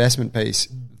the investment piece,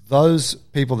 those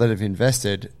people that have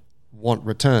invested want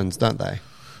returns, don't they?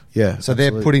 Yeah. So absolutely.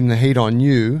 They're putting the heat on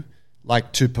you,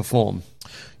 to perform.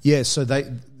 Yeah. So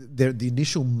the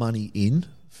initial money in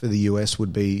for the US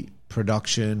would be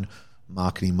production,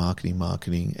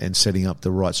 marketing, and setting up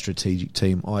the right strategic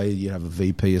team. I.e., you have a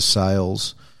VP of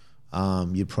sales.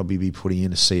 You'd probably be putting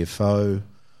in a CFO,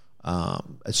 a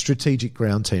strategic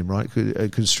ground team, right?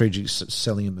 A strategic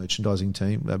selling and merchandising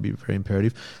team. That'd be very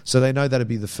imperative. So they know that'd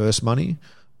be the first money.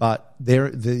 But the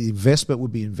investment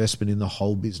would be investment in the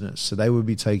whole business. So they would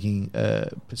be taking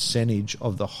a percentage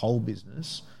of the whole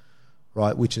business,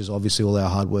 right, which is obviously all our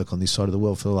hard work on this side of the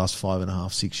world for the last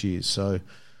 5.5, 6 years. So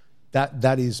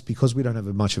that is because we don't have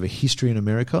much of a history in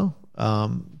America.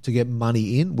 To get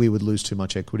money in, we would lose too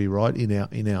much equity, right,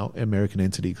 in our American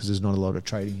entity because there's not a lot of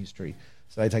trading history.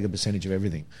 So they take a percentage of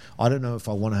everything. I don't know if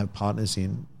I want to have partners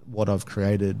in what I've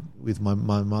created with my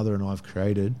mother and I've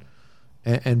created.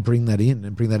 And bring that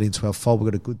into our fold.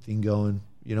 We've got a good thing going.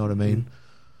 You know what I mean?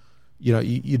 Mm-hmm.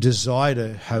 You desire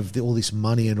to have all this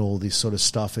money and all this sort of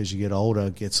stuff as you get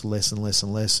older gets less and less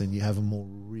and less, and you have a more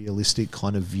realistic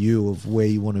kind of view of where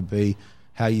you want to be,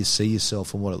 how you see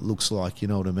yourself, and what it looks like. You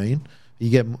know what I mean?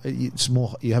 You have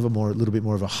a little bit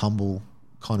more of a humble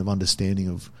kind of understanding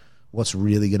of what's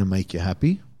really going to make you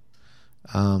happy.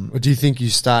 Or do you think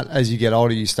as you get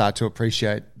older, you start to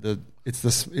appreciate it's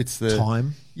the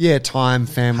time? Yeah, time,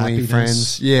 family, happiness,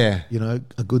 friends. Yeah,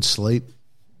 a good sleep.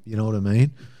 You know what I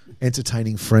mean?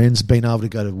 Entertaining friends, being able to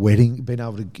go to wedding, being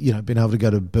able to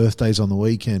go to birthdays on the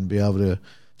weekend, be able to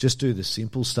just do the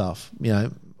simple stuff.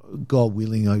 God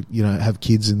willing, have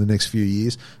kids in the next few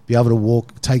years, be able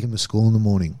to take them to school in the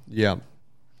morning. Yeah,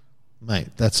 mate,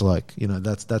 that's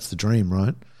that's the dream,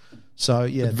 right? So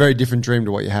yeah, a very different dream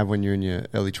to what you have when you're in your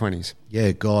early 20s.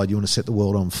 Yeah, God, you want to set the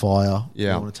world on fire.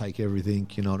 Yeah, you want to take everything.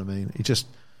 You know what I mean? It just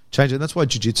changes. That's why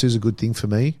jiu-jitsu is a good thing for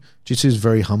me. Jiu-jitsu is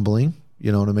very humbling.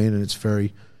 You know what I mean? And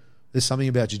there's something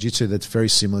about jiu-jitsu that's very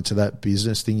similar to that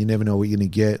business thing. You never know what you're going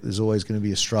to get. There's always going to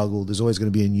be a struggle. There's always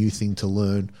going to be a new thing to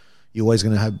learn. You're always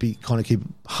going to keep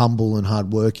humble and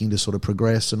hardworking to sort of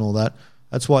progress and all that.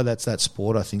 That's why that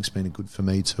sport I think's been good for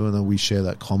me too. And then we share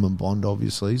that common bond,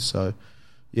 obviously. So.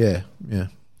 Yeah.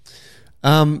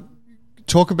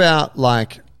 Talk about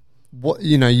what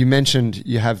you mentioned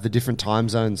you have the different time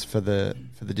zones for the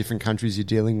different countries you're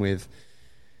dealing with.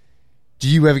 Do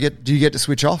you get to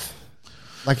switch off?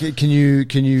 Like, can you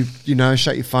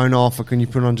shut your phone off, or can you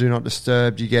put on do not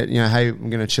disturb? Do you get, hey, I'm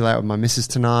going to chill out with my missus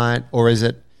tonight, or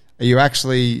are you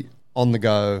actually on the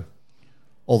go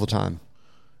all the time?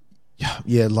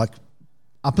 Yeah, like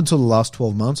up until the last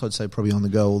 12 months, I'd say probably on the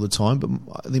go all the time. But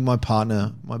I think my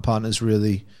partner's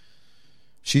really,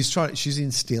 she's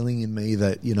instilling in me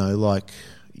that, like,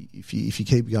 if you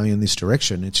keep going in this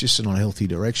direction, it's just an unhealthy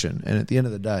direction. And at the end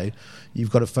of the day,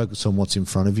 you've got to focus on what's in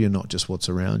front of you, not just what's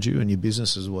around you. And your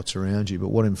business is what's around you, but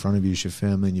what in front of you is your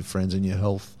family and your friends and your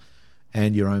health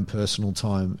and your own personal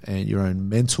time and your own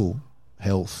mental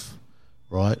health,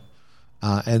 right?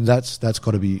 And that's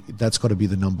got to be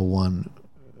the number one.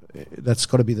 That's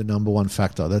got to be the number one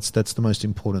factor. That's the most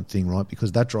important thing, right?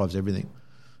 Because that drives everything.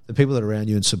 The people that are around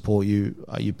you and support you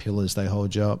are your pillars. They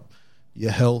hold you up.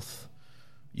 Your health,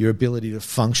 your ability to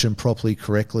function properly,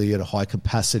 correctly at a high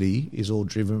capacity is all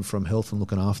driven from health and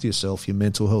looking after yourself, your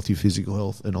mental health, your physical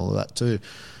health, and all of that too.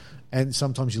 And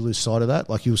sometimes you lose sight of that.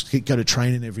 Like, you'll go to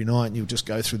training every night and you'll just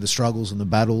go through the struggles and the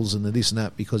battles and the this and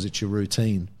that because it's your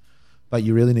routine. But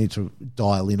you really need to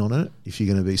dial in on it if you're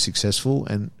going to be successful.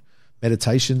 And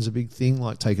meditation's a big thing,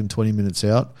 like taking 20 minutes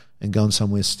out and going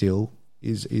somewhere still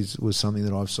was something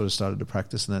that I've sort of started to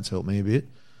practice, and that's helped me a bit.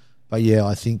 But yeah,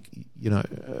 I think,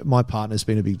 my partner's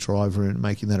been a big driver in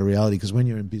making that a reality, because when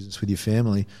you're in business with your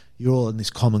family, you're all in this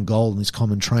common goal and this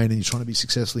common train, and you're trying to be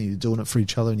successful and you're doing it for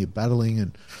each other and you're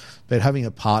battling. But having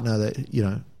a partner that,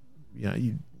 you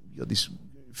got this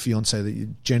fiance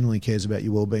that genuinely cares about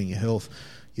your well-being, your health,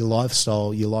 your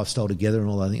lifestyle together and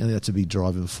all that, I think that's a big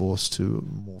driving force to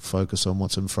more focus on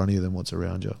what's in front of you than what's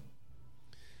around you.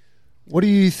 What do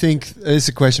you think, this is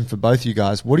a question for both you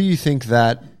guys, what do you think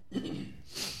that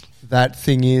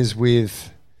thing is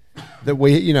with that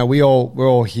we're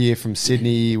all here from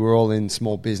Sydney, we're all in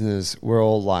small business, we're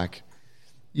all like,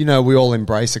 we all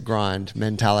embrace a grind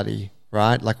mentality,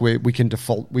 right? Like we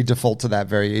default to that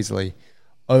very easily.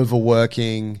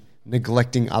 Overworking,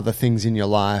 neglecting other things in your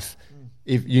life,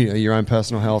 if your own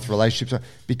personal health, relationships,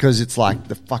 because it's like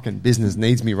the fucking business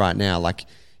needs me right now. Like,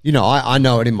 I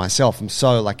know it in myself. I'm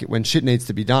so like, when shit needs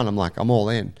to be done, I'm like, I'm all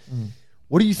in.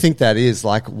 What do you think that is?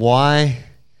 Like, why?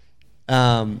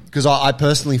 Because I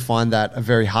personally find that a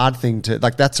very hard thing to,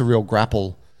 like, that's a real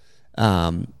grapple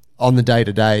on the day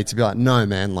to day, to be like, no,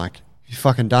 man, like, you've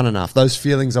fucking done enough. Those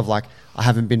feelings of like, I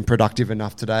haven't been productive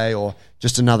enough today, or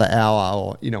just another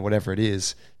hour, or, whatever it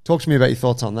is. Talk to me about your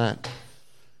thoughts on that.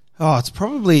 Oh, it's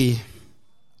probably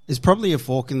a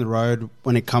fork in the road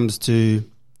when it comes to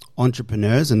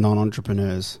entrepreneurs and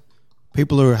non-entrepreneurs.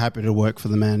 People who are happy to work for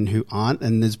the man who aren't,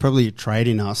 and there's probably a trait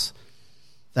in us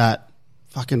that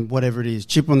fucking whatever it is,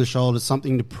 chip on the shoulder,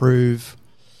 something to prove,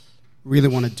 really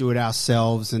want to do it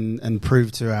ourselves and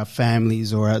prove to our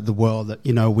families or the world that,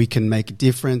 we can make a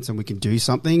difference and we can do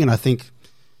something. And I think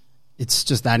it's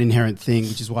just that inherent thing,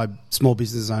 which is why small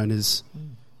business owners,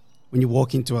 when you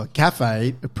walk into a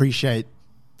cafe, appreciate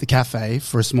the cafe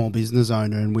for a small business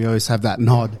owner. And we always have that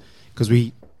nod because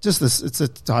it's a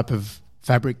type of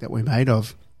fabric that we're made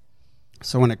of.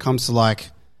 So when it comes to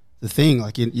like the thing,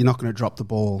 like you're not going to drop the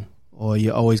ball, or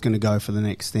you're always going to go for the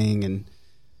next thing. And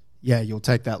yeah, you'll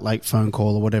take that late phone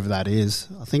call or whatever that is.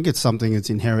 I think it's something that's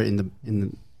inherent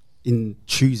in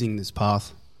choosing this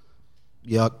path.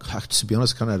 Yeah, to be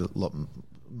honest, kind of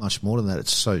much more than that.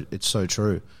 It's so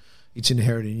true. It's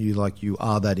inherent in you. Like, you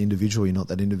are that individual. You're not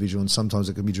that individual, and sometimes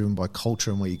it can be driven by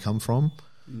culture and where you come from,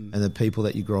 and the people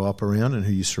that you grow up around and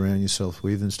who you surround yourself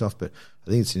with and stuff. But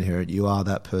I think it's inherent. You are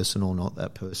that person or not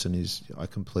that person. I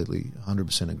completely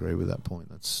 100% agree with that point.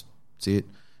 That's it.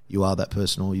 You are that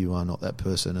person or you are not that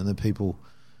person. And the people,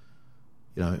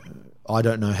 I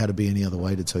don't know how to be any other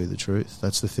way, to tell you the truth.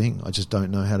 That's the thing. I just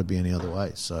don't know how to be any other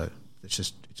way. So it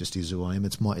just is who I am.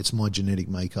 It's my genetic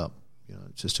makeup.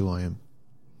 It's just who I am.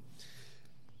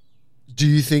 Do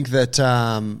you think that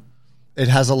it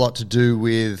has a lot to do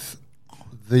with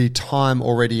the time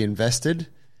already invested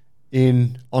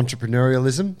in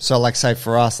entrepreneurialism? So like, say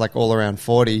for us, like all around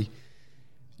 40,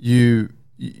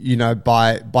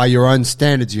 by your own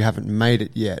standards, you haven't made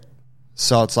it yet.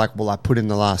 So it's like, well, I put in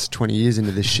the last 20 years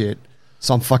into this shit,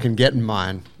 so I'm fucking getting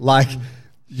mine. Like,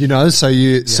 so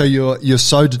you're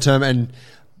so determined.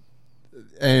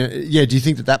 And do you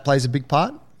think that plays a big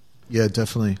part? Yeah,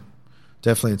 definitely.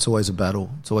 Definitely. It's always a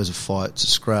battle. It's always a fight. It's a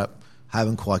scrap.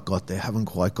 Haven't quite got there.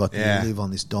 Yeah. I live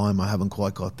on this dime. I haven't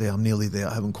quite got there. I'm nearly there.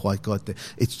 I haven't quite got there.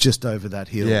 It's just over that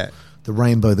hill. Yeah. The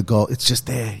rainbow, the goal, it's just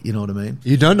there. You know what I mean?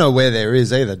 You don't know where there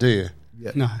is either, do you?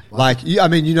 Yeah. No. Like, I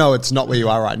mean, it's not where you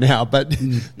are right now, but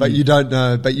you don't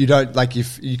know, but you don't, like,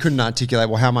 if you couldn't articulate,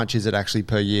 well, how much is it actually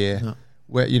per year? No.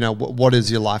 Where, what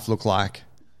does your life look like?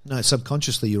 No,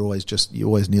 subconsciously you're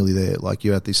always nearly there. Like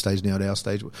you're at this stage now, at our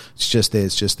stage, it's just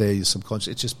there. You're subconscious.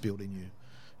 It's just building you.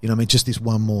 You know what I mean? Just this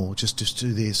one more. Just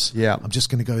do this. Yeah. I'm just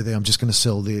going to go there. I'm just going to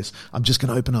sell this. I'm just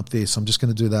going to open up this. I'm just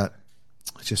going to do that.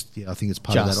 It's just, I think it's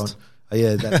part of that.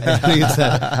 I think it's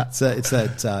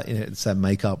that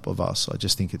makeup of us. I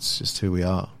just think it's just who we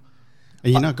are.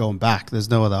 And you're not going back. There's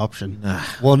no other option. Nah.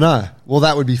 Well, no. Well,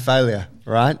 that would be failure,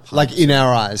 right? 100%. Like in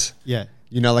our eyes. Yeah.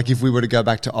 Like if we were to go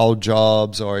back to old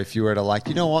jobs, or if you were to like,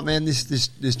 you know what, man,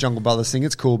 this Jungle Brothers thing,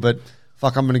 it's cool, but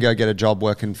fuck, I'm going to go get a job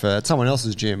working for someone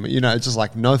else's gym. It's just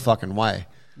like, no fucking way.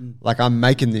 Like, I'm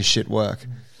making this shit work.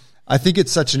 I think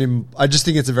it's I just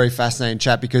think it's a very fascinating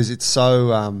chat because it's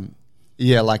so,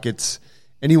 like it's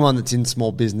anyone that's in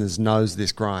small business knows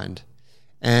this grind.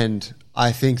 And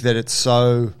I think that it's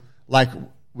so, like,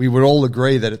 we would all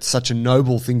agree that it's such a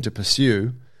noble thing to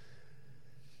pursue,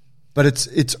 but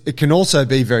it can also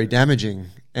be very damaging.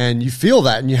 And you feel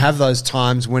that, and you have those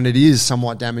times when it is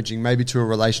somewhat damaging, maybe to a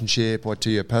relationship or to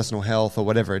your personal health or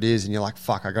whatever it is, and you're like,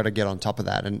 fuck, I got to get on top of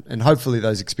that. And hopefully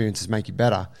those experiences make you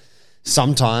better.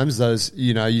 Sometimes those,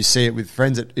 you see it with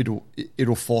friends,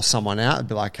 it'll force someone out and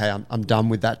be like, hey, I'm done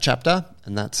with that chapter,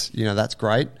 and that's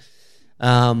great.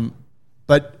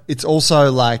 But it's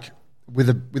also like with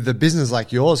a business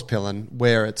like yours, Pillin,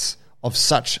 where it's of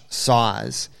such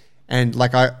size, and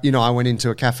like I went into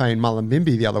a cafe in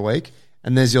Mullumbimby the other week,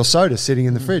 and there's your soda sitting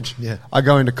in the fridge. Yeah. I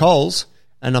go into Coles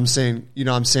and I'm seeing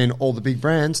all the big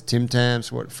brands, Tim Tams,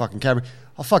 Cadbury.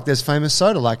 Oh fuck, there's Famous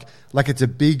Soda. Like it's a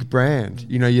big brand.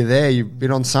 You're there. You've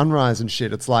been on Sunrise and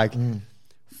shit. It's like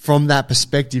from that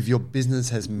perspective, your business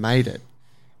has made it.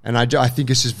 And I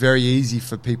think it's just very easy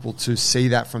for people to see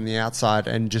that from the outside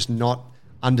and just not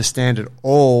understand at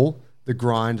all the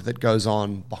grind that goes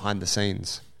on behind the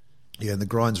scenes. Yeah, and the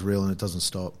grind's real and it doesn't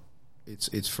stop.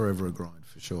 It's forever a grind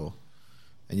for sure.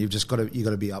 And you've got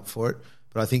to be up for it.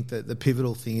 But I think that the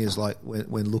pivotal thing is like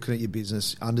when looking at your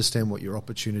business, understand what your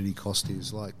opportunity cost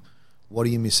is. Like, what are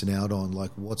you missing out on?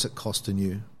 Like, what's it costing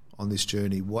you on this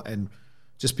journey? And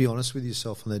just be honest with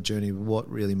yourself on that journey. What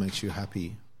really makes you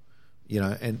happy?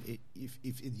 And if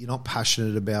you're not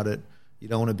passionate about it, you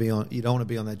don't want to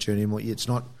be on that journey anymore. It's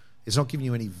not giving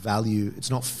you any value. It's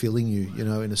not filling you,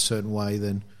 in a certain way.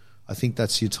 Then I think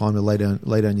that's your time to lay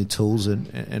down your tools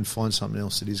and find something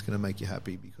else that is going to make you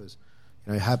happy, because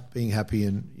being happy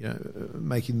and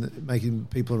making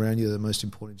people around you that are most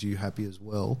important to you happy as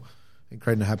well, and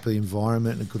creating a happy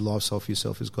environment and a good lifestyle for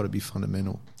yourself has got to be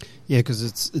fundamental. Yeah,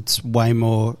 because it's way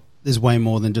more. There's way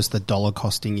more than just the dollar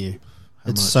costing you.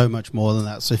 It's so much more than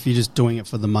that. So if you're just doing it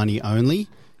for the money only,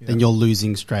 then you're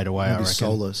losing straight away. I reckon.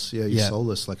 Soulless. Yeah, you're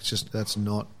soulless. Like, it's just that's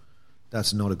not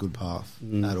a good path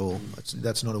at all.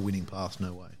 That's not a winning path.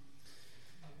 No way.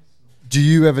 Do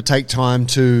you ever take time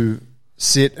to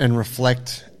sit and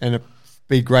reflect and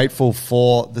be grateful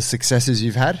for the successes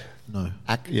you've had? No.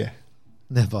 Yeah.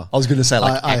 Never. I was going to say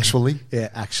actually. Yeah,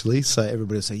 actually. So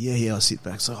everybody will say, yeah, I sit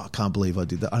back. So I can't believe I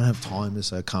did that. I don't have time to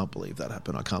say, I can't believe that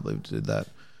happened. I can't believe I did that.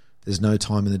 There's no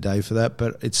time in the day for that,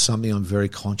 but it's something I'm very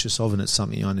conscious of, and it's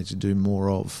something I need to do more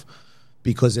of,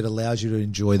 because it allows you to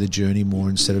enjoy the journey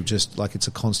more instead of just like it's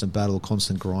a constant battle,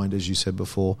 constant grind, as you said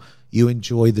before. You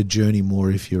enjoy the journey more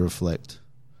if you reflect,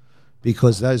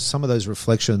 because some of those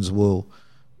reflections will,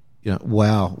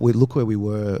 wow, look where we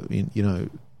were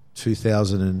in,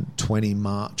 2020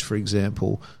 March, for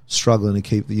example, struggling to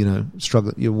keep,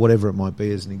 whatever it might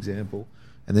be as an example.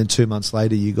 And then 2 months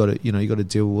later, you got to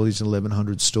deal with all these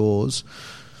 1,100 stores.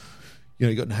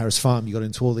 You got in Harris Farm, you got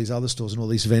into all these other stores and all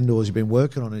these vendors you've been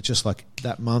working on. It's just like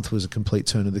that month was a complete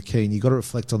turn of the key. And you got to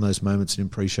reflect on those moments and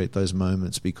appreciate those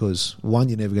moments, because one,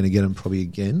 you're never going to get them probably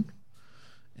again.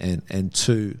 And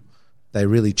two, they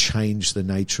really change the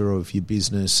nature of your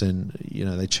business, and,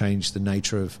 they change the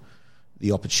nature of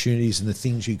the opportunities and the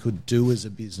things you could do as a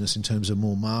business in terms of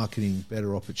more marketing,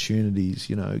 better opportunities,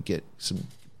 get some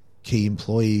key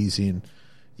employees in.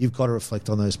 You've got to reflect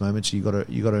on those moments. You got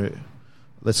to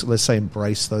let's say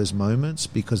embrace those moments,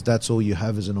 because that's all you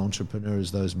have as an entrepreneur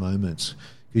is those moments,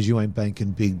 because you ain't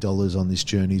banking big dollars on this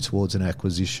journey towards an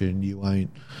acquisition. You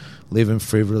ain't living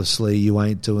frivolously. You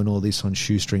ain't doing all this on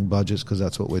shoestring budgets, because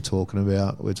that's what we're talking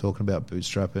about. We're talking about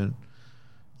bootstrapping.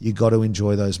 You got to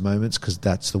enjoy those moments, because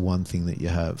that's the one thing that you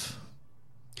have.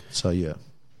 So, yeah.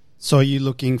 So are you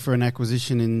looking for an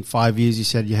acquisition in 5 years? You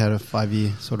said you had a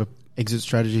 5-year sort of exit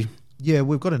strategy. Yeah,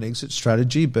 we've got an exit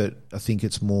strategy, but I think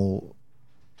it's more,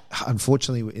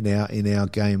 unfortunately, in our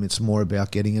game, it's more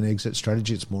about getting an exit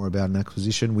strategy. It's more about an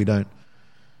acquisition. We don't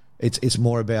it's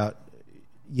more about,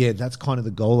 that's kind of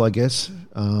the goal, I guess,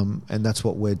 and that's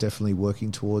what we're definitely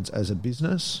working towards as a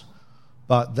business.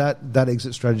 But that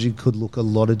exit strategy could look a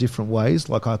lot of different ways.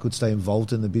 Like I could stay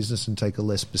involved in the business and take a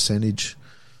less percentage.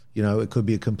 It could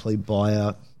be a complete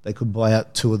buyout. They could buy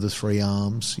out 2 of the 3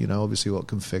 arms. Obviously what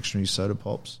confectionery, soda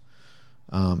pops,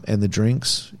 and the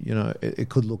drinks. It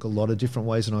could look a lot of different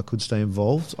ways, and I could stay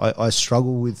involved. I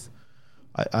struggle with.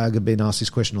 I've been asked this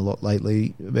question a lot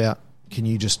lately about, can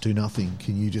you just do nothing?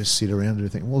 Can you just sit around and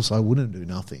think? Well, so I wouldn't do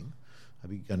nothing. I'd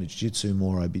be going to jiu-jitsu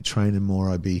more. I'd be training more.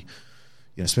 I'd be,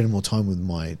 spending more time with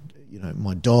my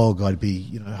dog. I'd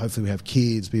be, hopefully we have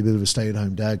kids, be a bit of a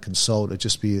stay-at-home dad, consult. It'd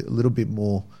just be a little bit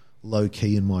more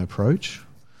low-key in my approach.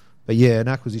 But an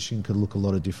acquisition could look a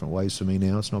lot of different ways for me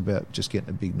now. It's not about just getting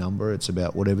a big number. It's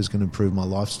about whatever's going to improve my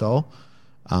lifestyle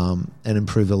and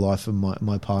improve the life of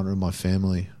my partner and my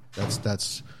family. That's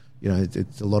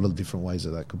it's a lot of different ways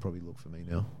that could probably look for me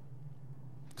now.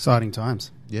 Exciting times.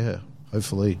 Yeah,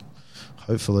 hopefully.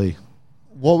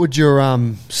 What would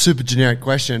your super generic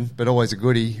question, but always a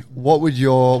goodie? What would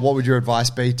your advice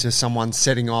be to someone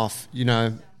setting off?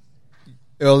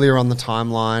 Earlier on the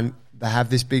timeline, they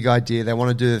have this big idea, they want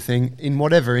to do the thing in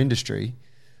whatever industry.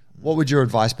 What would your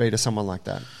advice be to someone like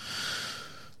that?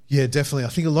 Yeah, definitely. I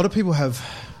think a lot of people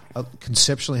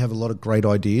conceptually have a lot of great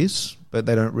ideas, but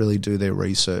they don't really do their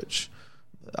research.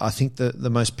 I think the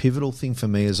most pivotal thing for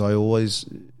me is I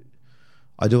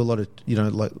do a lot of,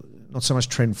 not so much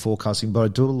trend forecasting, but I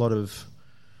do a lot of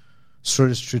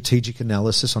sort of strategic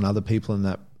analysis on other people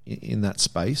in that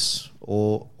space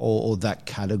or that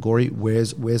category.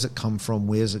 Where's it come from?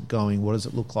 Where's it going? What does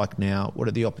it look like now? What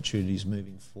are the opportunities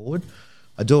moving forward?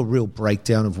 I do a real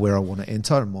breakdown of where I want to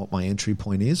enter and what my entry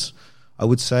point is. I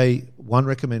would say one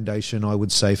recommendation I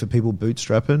would say for people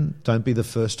bootstrapping, don't be the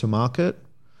first to market,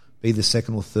 be the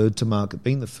second or third to market.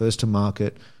 Being the first to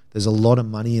market, there's a lot of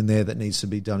money in there that needs to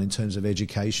be done in terms of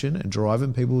education and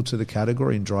driving people to the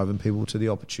category and driving people to the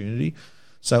opportunity.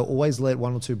 So always let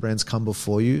 1 or 2 brands come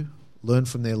before you, learn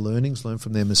from their learnings, learn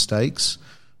from their mistakes,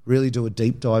 really do a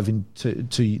deep dive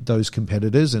into those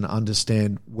competitors and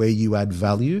understand where you add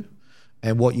value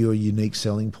and what your unique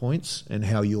selling points and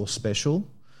how you're special.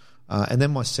 And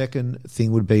then my second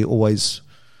thing would be always,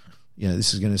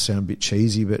 this is going to sound a bit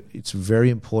cheesy, but it's very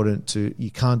important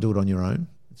you can't do it on your own.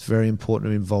 It's very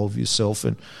important to involve yourself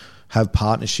and have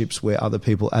partnerships where other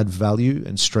people add value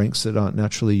and strengths that aren't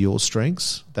naturally your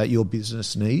strengths that your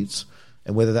business needs.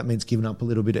 And whether that means giving up a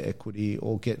little bit of equity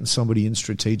or getting somebody in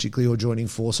strategically or joining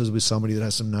forces with somebody that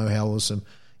has some know-how or some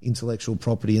intellectual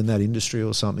property in that industry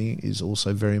or something is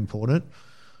also very important.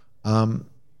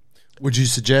 Would you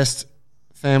suggest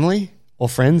family or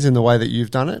friends in the way that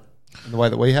you've done it, in the way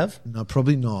that we have? No,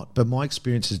 probably not. But my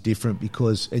experience is different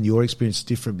and your experience is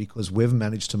different because we've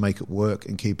managed to make it work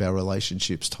and keep our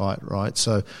relationships tight, right?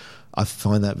 So I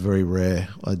find that very rare.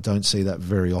 I don't see that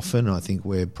very often. I think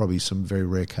we're probably some very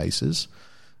rare cases.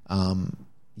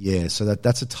 So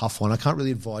that's a tough one. I can't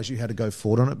really advise you how to go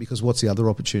forward on it because what's the other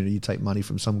opportunity? You take money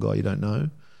from some guy you don't know,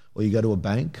 or you go to a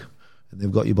bank and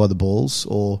they've got you by the balls,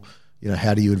 or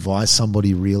how do you advise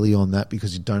somebody really on that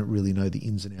because you don't really know the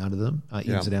ins and out of them,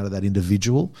 ins and out of that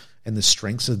individual and the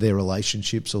strengths of their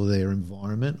relationships or their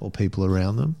environment or people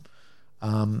around them.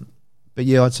 But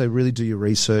I'd say really do your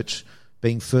research.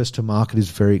 Being first to market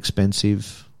is very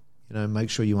expensive.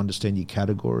 Make sure you understand your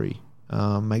category.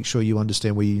 Make sure you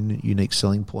understand where your unique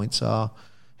selling points are,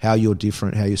 how you're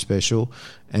different, how you're special,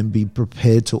 and be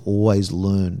prepared to always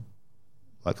learn.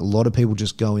 Like a lot of people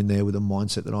just go in there with a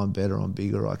mindset that I'm better, I'm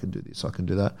bigger, I can do this, I can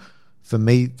do that. For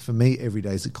me, every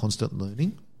day is a constant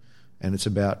learning, and it's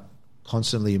about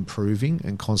constantly improving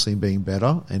and constantly being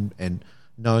better and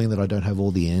knowing that I don't have all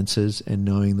the answers and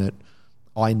knowing that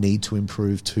I need to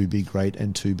improve to be great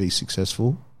and to be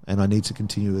successful, and I need to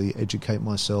continually educate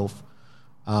myself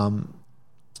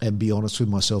and be honest with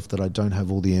myself that I don't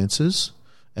have all the answers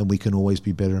and we can always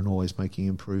be better and always making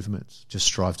improvements. Just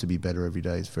strive to be better every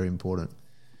day. It's very important.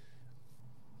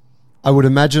 I would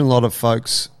imagine a lot of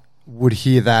folks would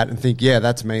hear that and think, yeah,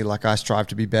 that's me. Like I strive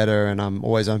to be better and I'm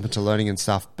always open to learning and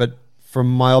stuff. But from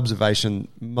my observation,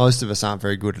 most of us aren't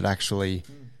very good at actually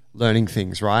learning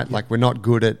things, right? Yeah. Like we're not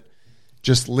good at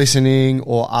just listening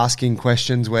or asking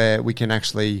questions where we can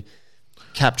actually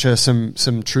capture some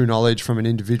true knowledge from an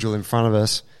individual in front of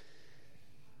us.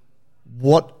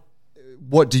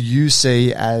 What do you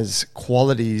see as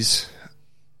qualities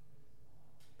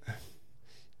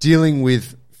dealing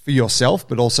with for yourself,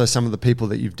 but also some of the people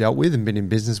that you've dealt with and been in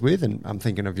business with, and I'm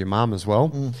thinking of your mum as well.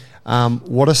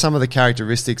 What are some of the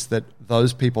characteristics that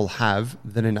those people have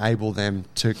that enable them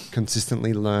to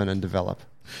consistently learn and develop?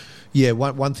 Yeah,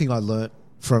 one thing I learnt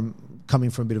from coming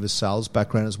from a bit of a sales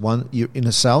background as one. In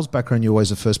a sales background, you're always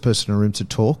the first person in a room to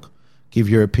talk, give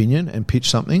your opinion, and pitch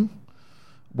something.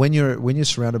 When you're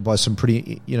surrounded by some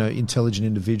pretty intelligent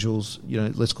individuals,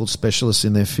 let's call specialists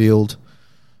in their field,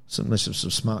 some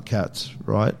smart cats,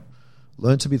 right?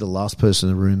 Learn to be the last person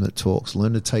in the room that talks.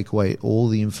 Learn to take away all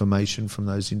the information from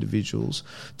those individuals,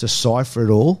 decipher it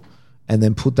all, and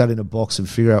then put that in a box and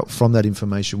figure out from that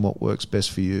information what works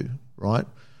best for you, right?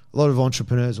 A lot of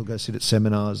entrepreneurs will go sit at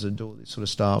seminars and do all this sort of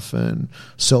stuff and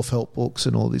self-help books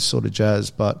and all this sort of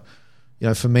jazz. But,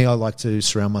 for me, I like to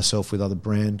surround myself with other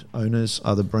brand owners,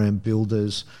 other brand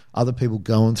builders, other people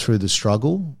going through the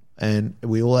struggle. And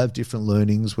we all have different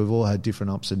learnings. We've all had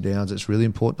different ups and downs. It's really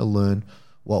important to learn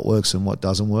what works and what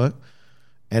doesn't work.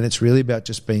 And it's really about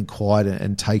just being quiet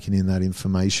and taking in that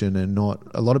information and not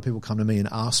 – a lot of people come to me and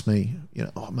ask me,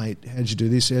 oh, mate, how'd you do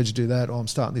this? How'd you do that? Oh, I'm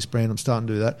starting this brand. I'm starting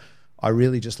to do that. I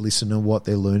really just listen to what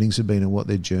their learnings have been and what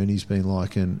their journey's been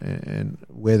like and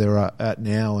where they're at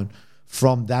now. And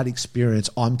from that experience,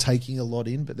 I'm taking a lot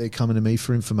in, but they're coming to me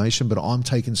for information. But I'm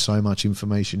taking so much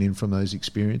information in from those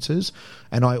experiences.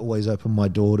 And I always open my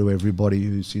door to everybody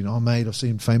who's, oh, mate, I've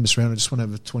seen Famous around. I just want to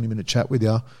have a 20-minute chat with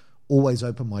you. Always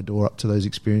open my door up to those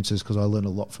experiences because I learn a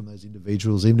lot from those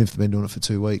individuals, even if they've been doing it for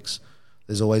 2 weeks.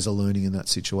 There's always a learning in that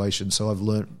situation. So I've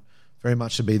learned very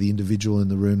much to be the individual in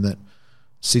the room that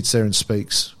sits there and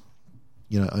speaks,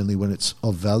 only when it's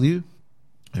of value,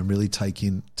 and really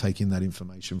taking that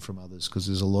information from others because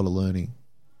there's a lot of learning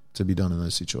to be done in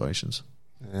those situations.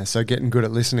 So getting good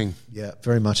at listening. Yeah,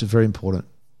 very much. It's very important.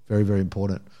 Very, very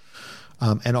important.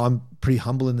 And I'm pretty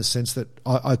humble in the sense that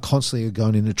I constantly are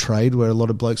going into trade where a lot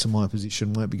of blokes in my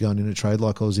position won't be going into trade.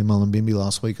 Like I was in Mullumbimby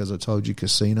last week, as I told you,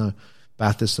 casino,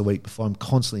 Bathurst the week before. I'm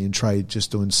constantly in trade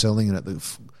just doing selling and at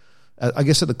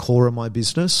the core of my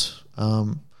business.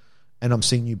 And I'm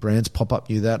seeing new brands pop up,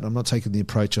 new that, and I'm not taking the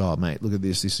approach, oh, mate, look at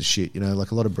this is shit.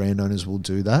 Like a lot of brand owners will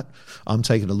do that. I'm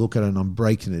taking a look at it and I'm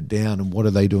breaking it down and what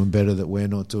are they doing better that we're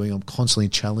not doing? I'm constantly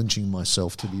challenging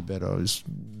myself to be better, as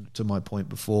to my point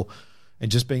before,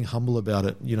 and just being humble about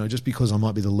it. Just because I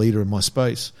might be the leader in my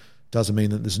space doesn't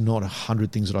mean that there's not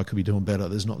 100 things that I could be doing better.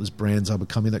 There's brands I'm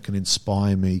becoming that can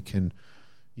inspire me, and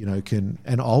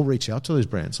I'll reach out to those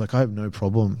brands. Like I have no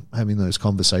problem having those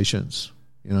conversations.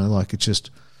 It's just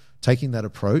taking that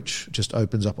approach just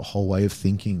opens up a whole way of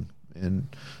thinking. And,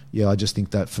 I just think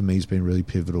that for me has been really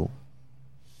pivotal.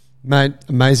 Mate,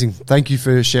 amazing. Thank you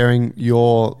for sharing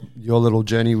your little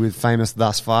journey with Famous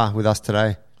thus far with us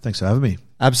today. Thanks for having me.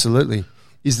 Absolutely.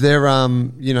 Is there,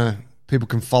 people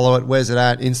can follow it. Where's it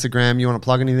at? Instagram? You want to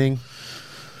plug anything?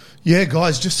 Yeah,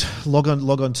 guys, just log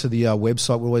on to the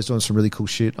website. We're always doing some really cool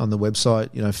shit on the website,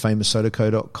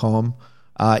 famoussodaco.com.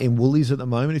 In Woolies at the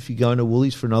moment, if you go into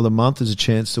Woolies for another month, there's a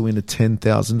chance to win a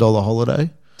 $10,000 holiday.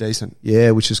 Decent.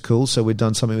 Yeah, which is cool. So we've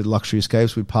done something with Luxury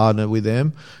Escapes. We partner with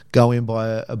them. Go in,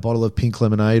 buy a bottle of pink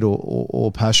lemonade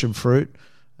or passion fruit.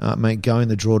 Mate, go in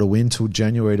the draw to win till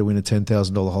January to win a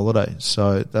 $10,000 holiday.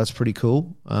 So that's pretty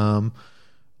cool.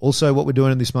 Also, what we're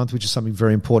doing in this month, which is something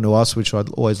very important to us, which I'd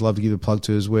always love to give a plug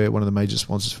to, is we're one of the major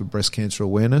sponsors for breast cancer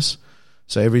awareness.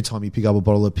 So every time you pick up a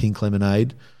bottle of pink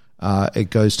lemonade, it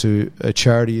goes to a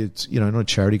charity. It's not a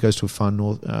charity. It goes to a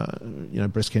fund,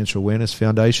 Breast Cancer Awareness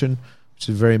Foundation, which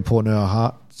is very important to our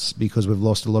hearts because we've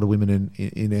lost a lot of women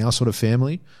in our sort of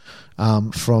family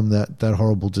from that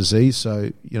horrible disease.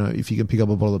 So if you can pick up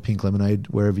a bottle of pink lemonade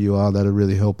wherever you are, that'll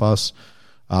really help us.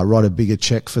 Write a bigger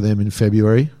check for them in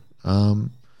February.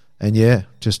 And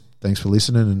just thanks for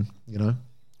listening, and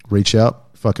reach out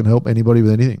if I can help anybody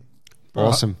with anything.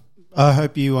 Awesome. I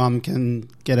hope you can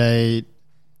get a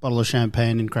bottle of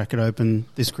champagne and crack it open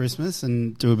this Christmas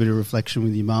and do a bit of reflection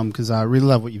with your mum, because I really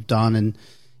love what you've done. And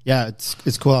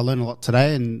it's cool. I learned a lot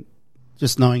today, and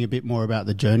just knowing a bit more about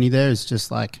the journey there is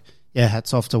just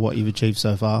hats off to what you've achieved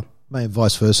so far. Mate,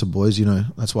 vice versa, boys.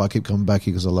 That's why I keep coming back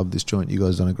here, because I love this joint. You guys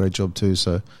have done a great job too.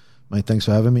 So, mate, thanks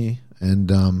for having me.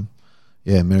 And,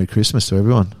 Merry Christmas to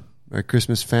everyone. Merry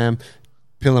Christmas, fam.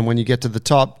 Pillen, when you get to the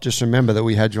top, just remember that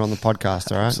we had you on the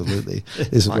podcast, all right? Absolutely.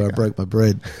 This is where I broke my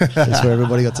bread. That's where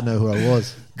everybody got to know who I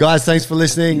was. Guys, thanks for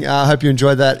listening. I hope you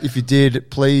enjoyed that. If you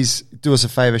did, please do us a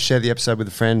favor, share the episode with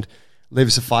a friend. Leave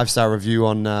us a 5-star review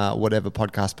on whatever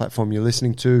podcast platform you're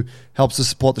listening to. Helps us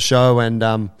support the show, and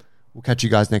we'll catch you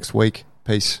guys next week.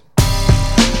 Peace.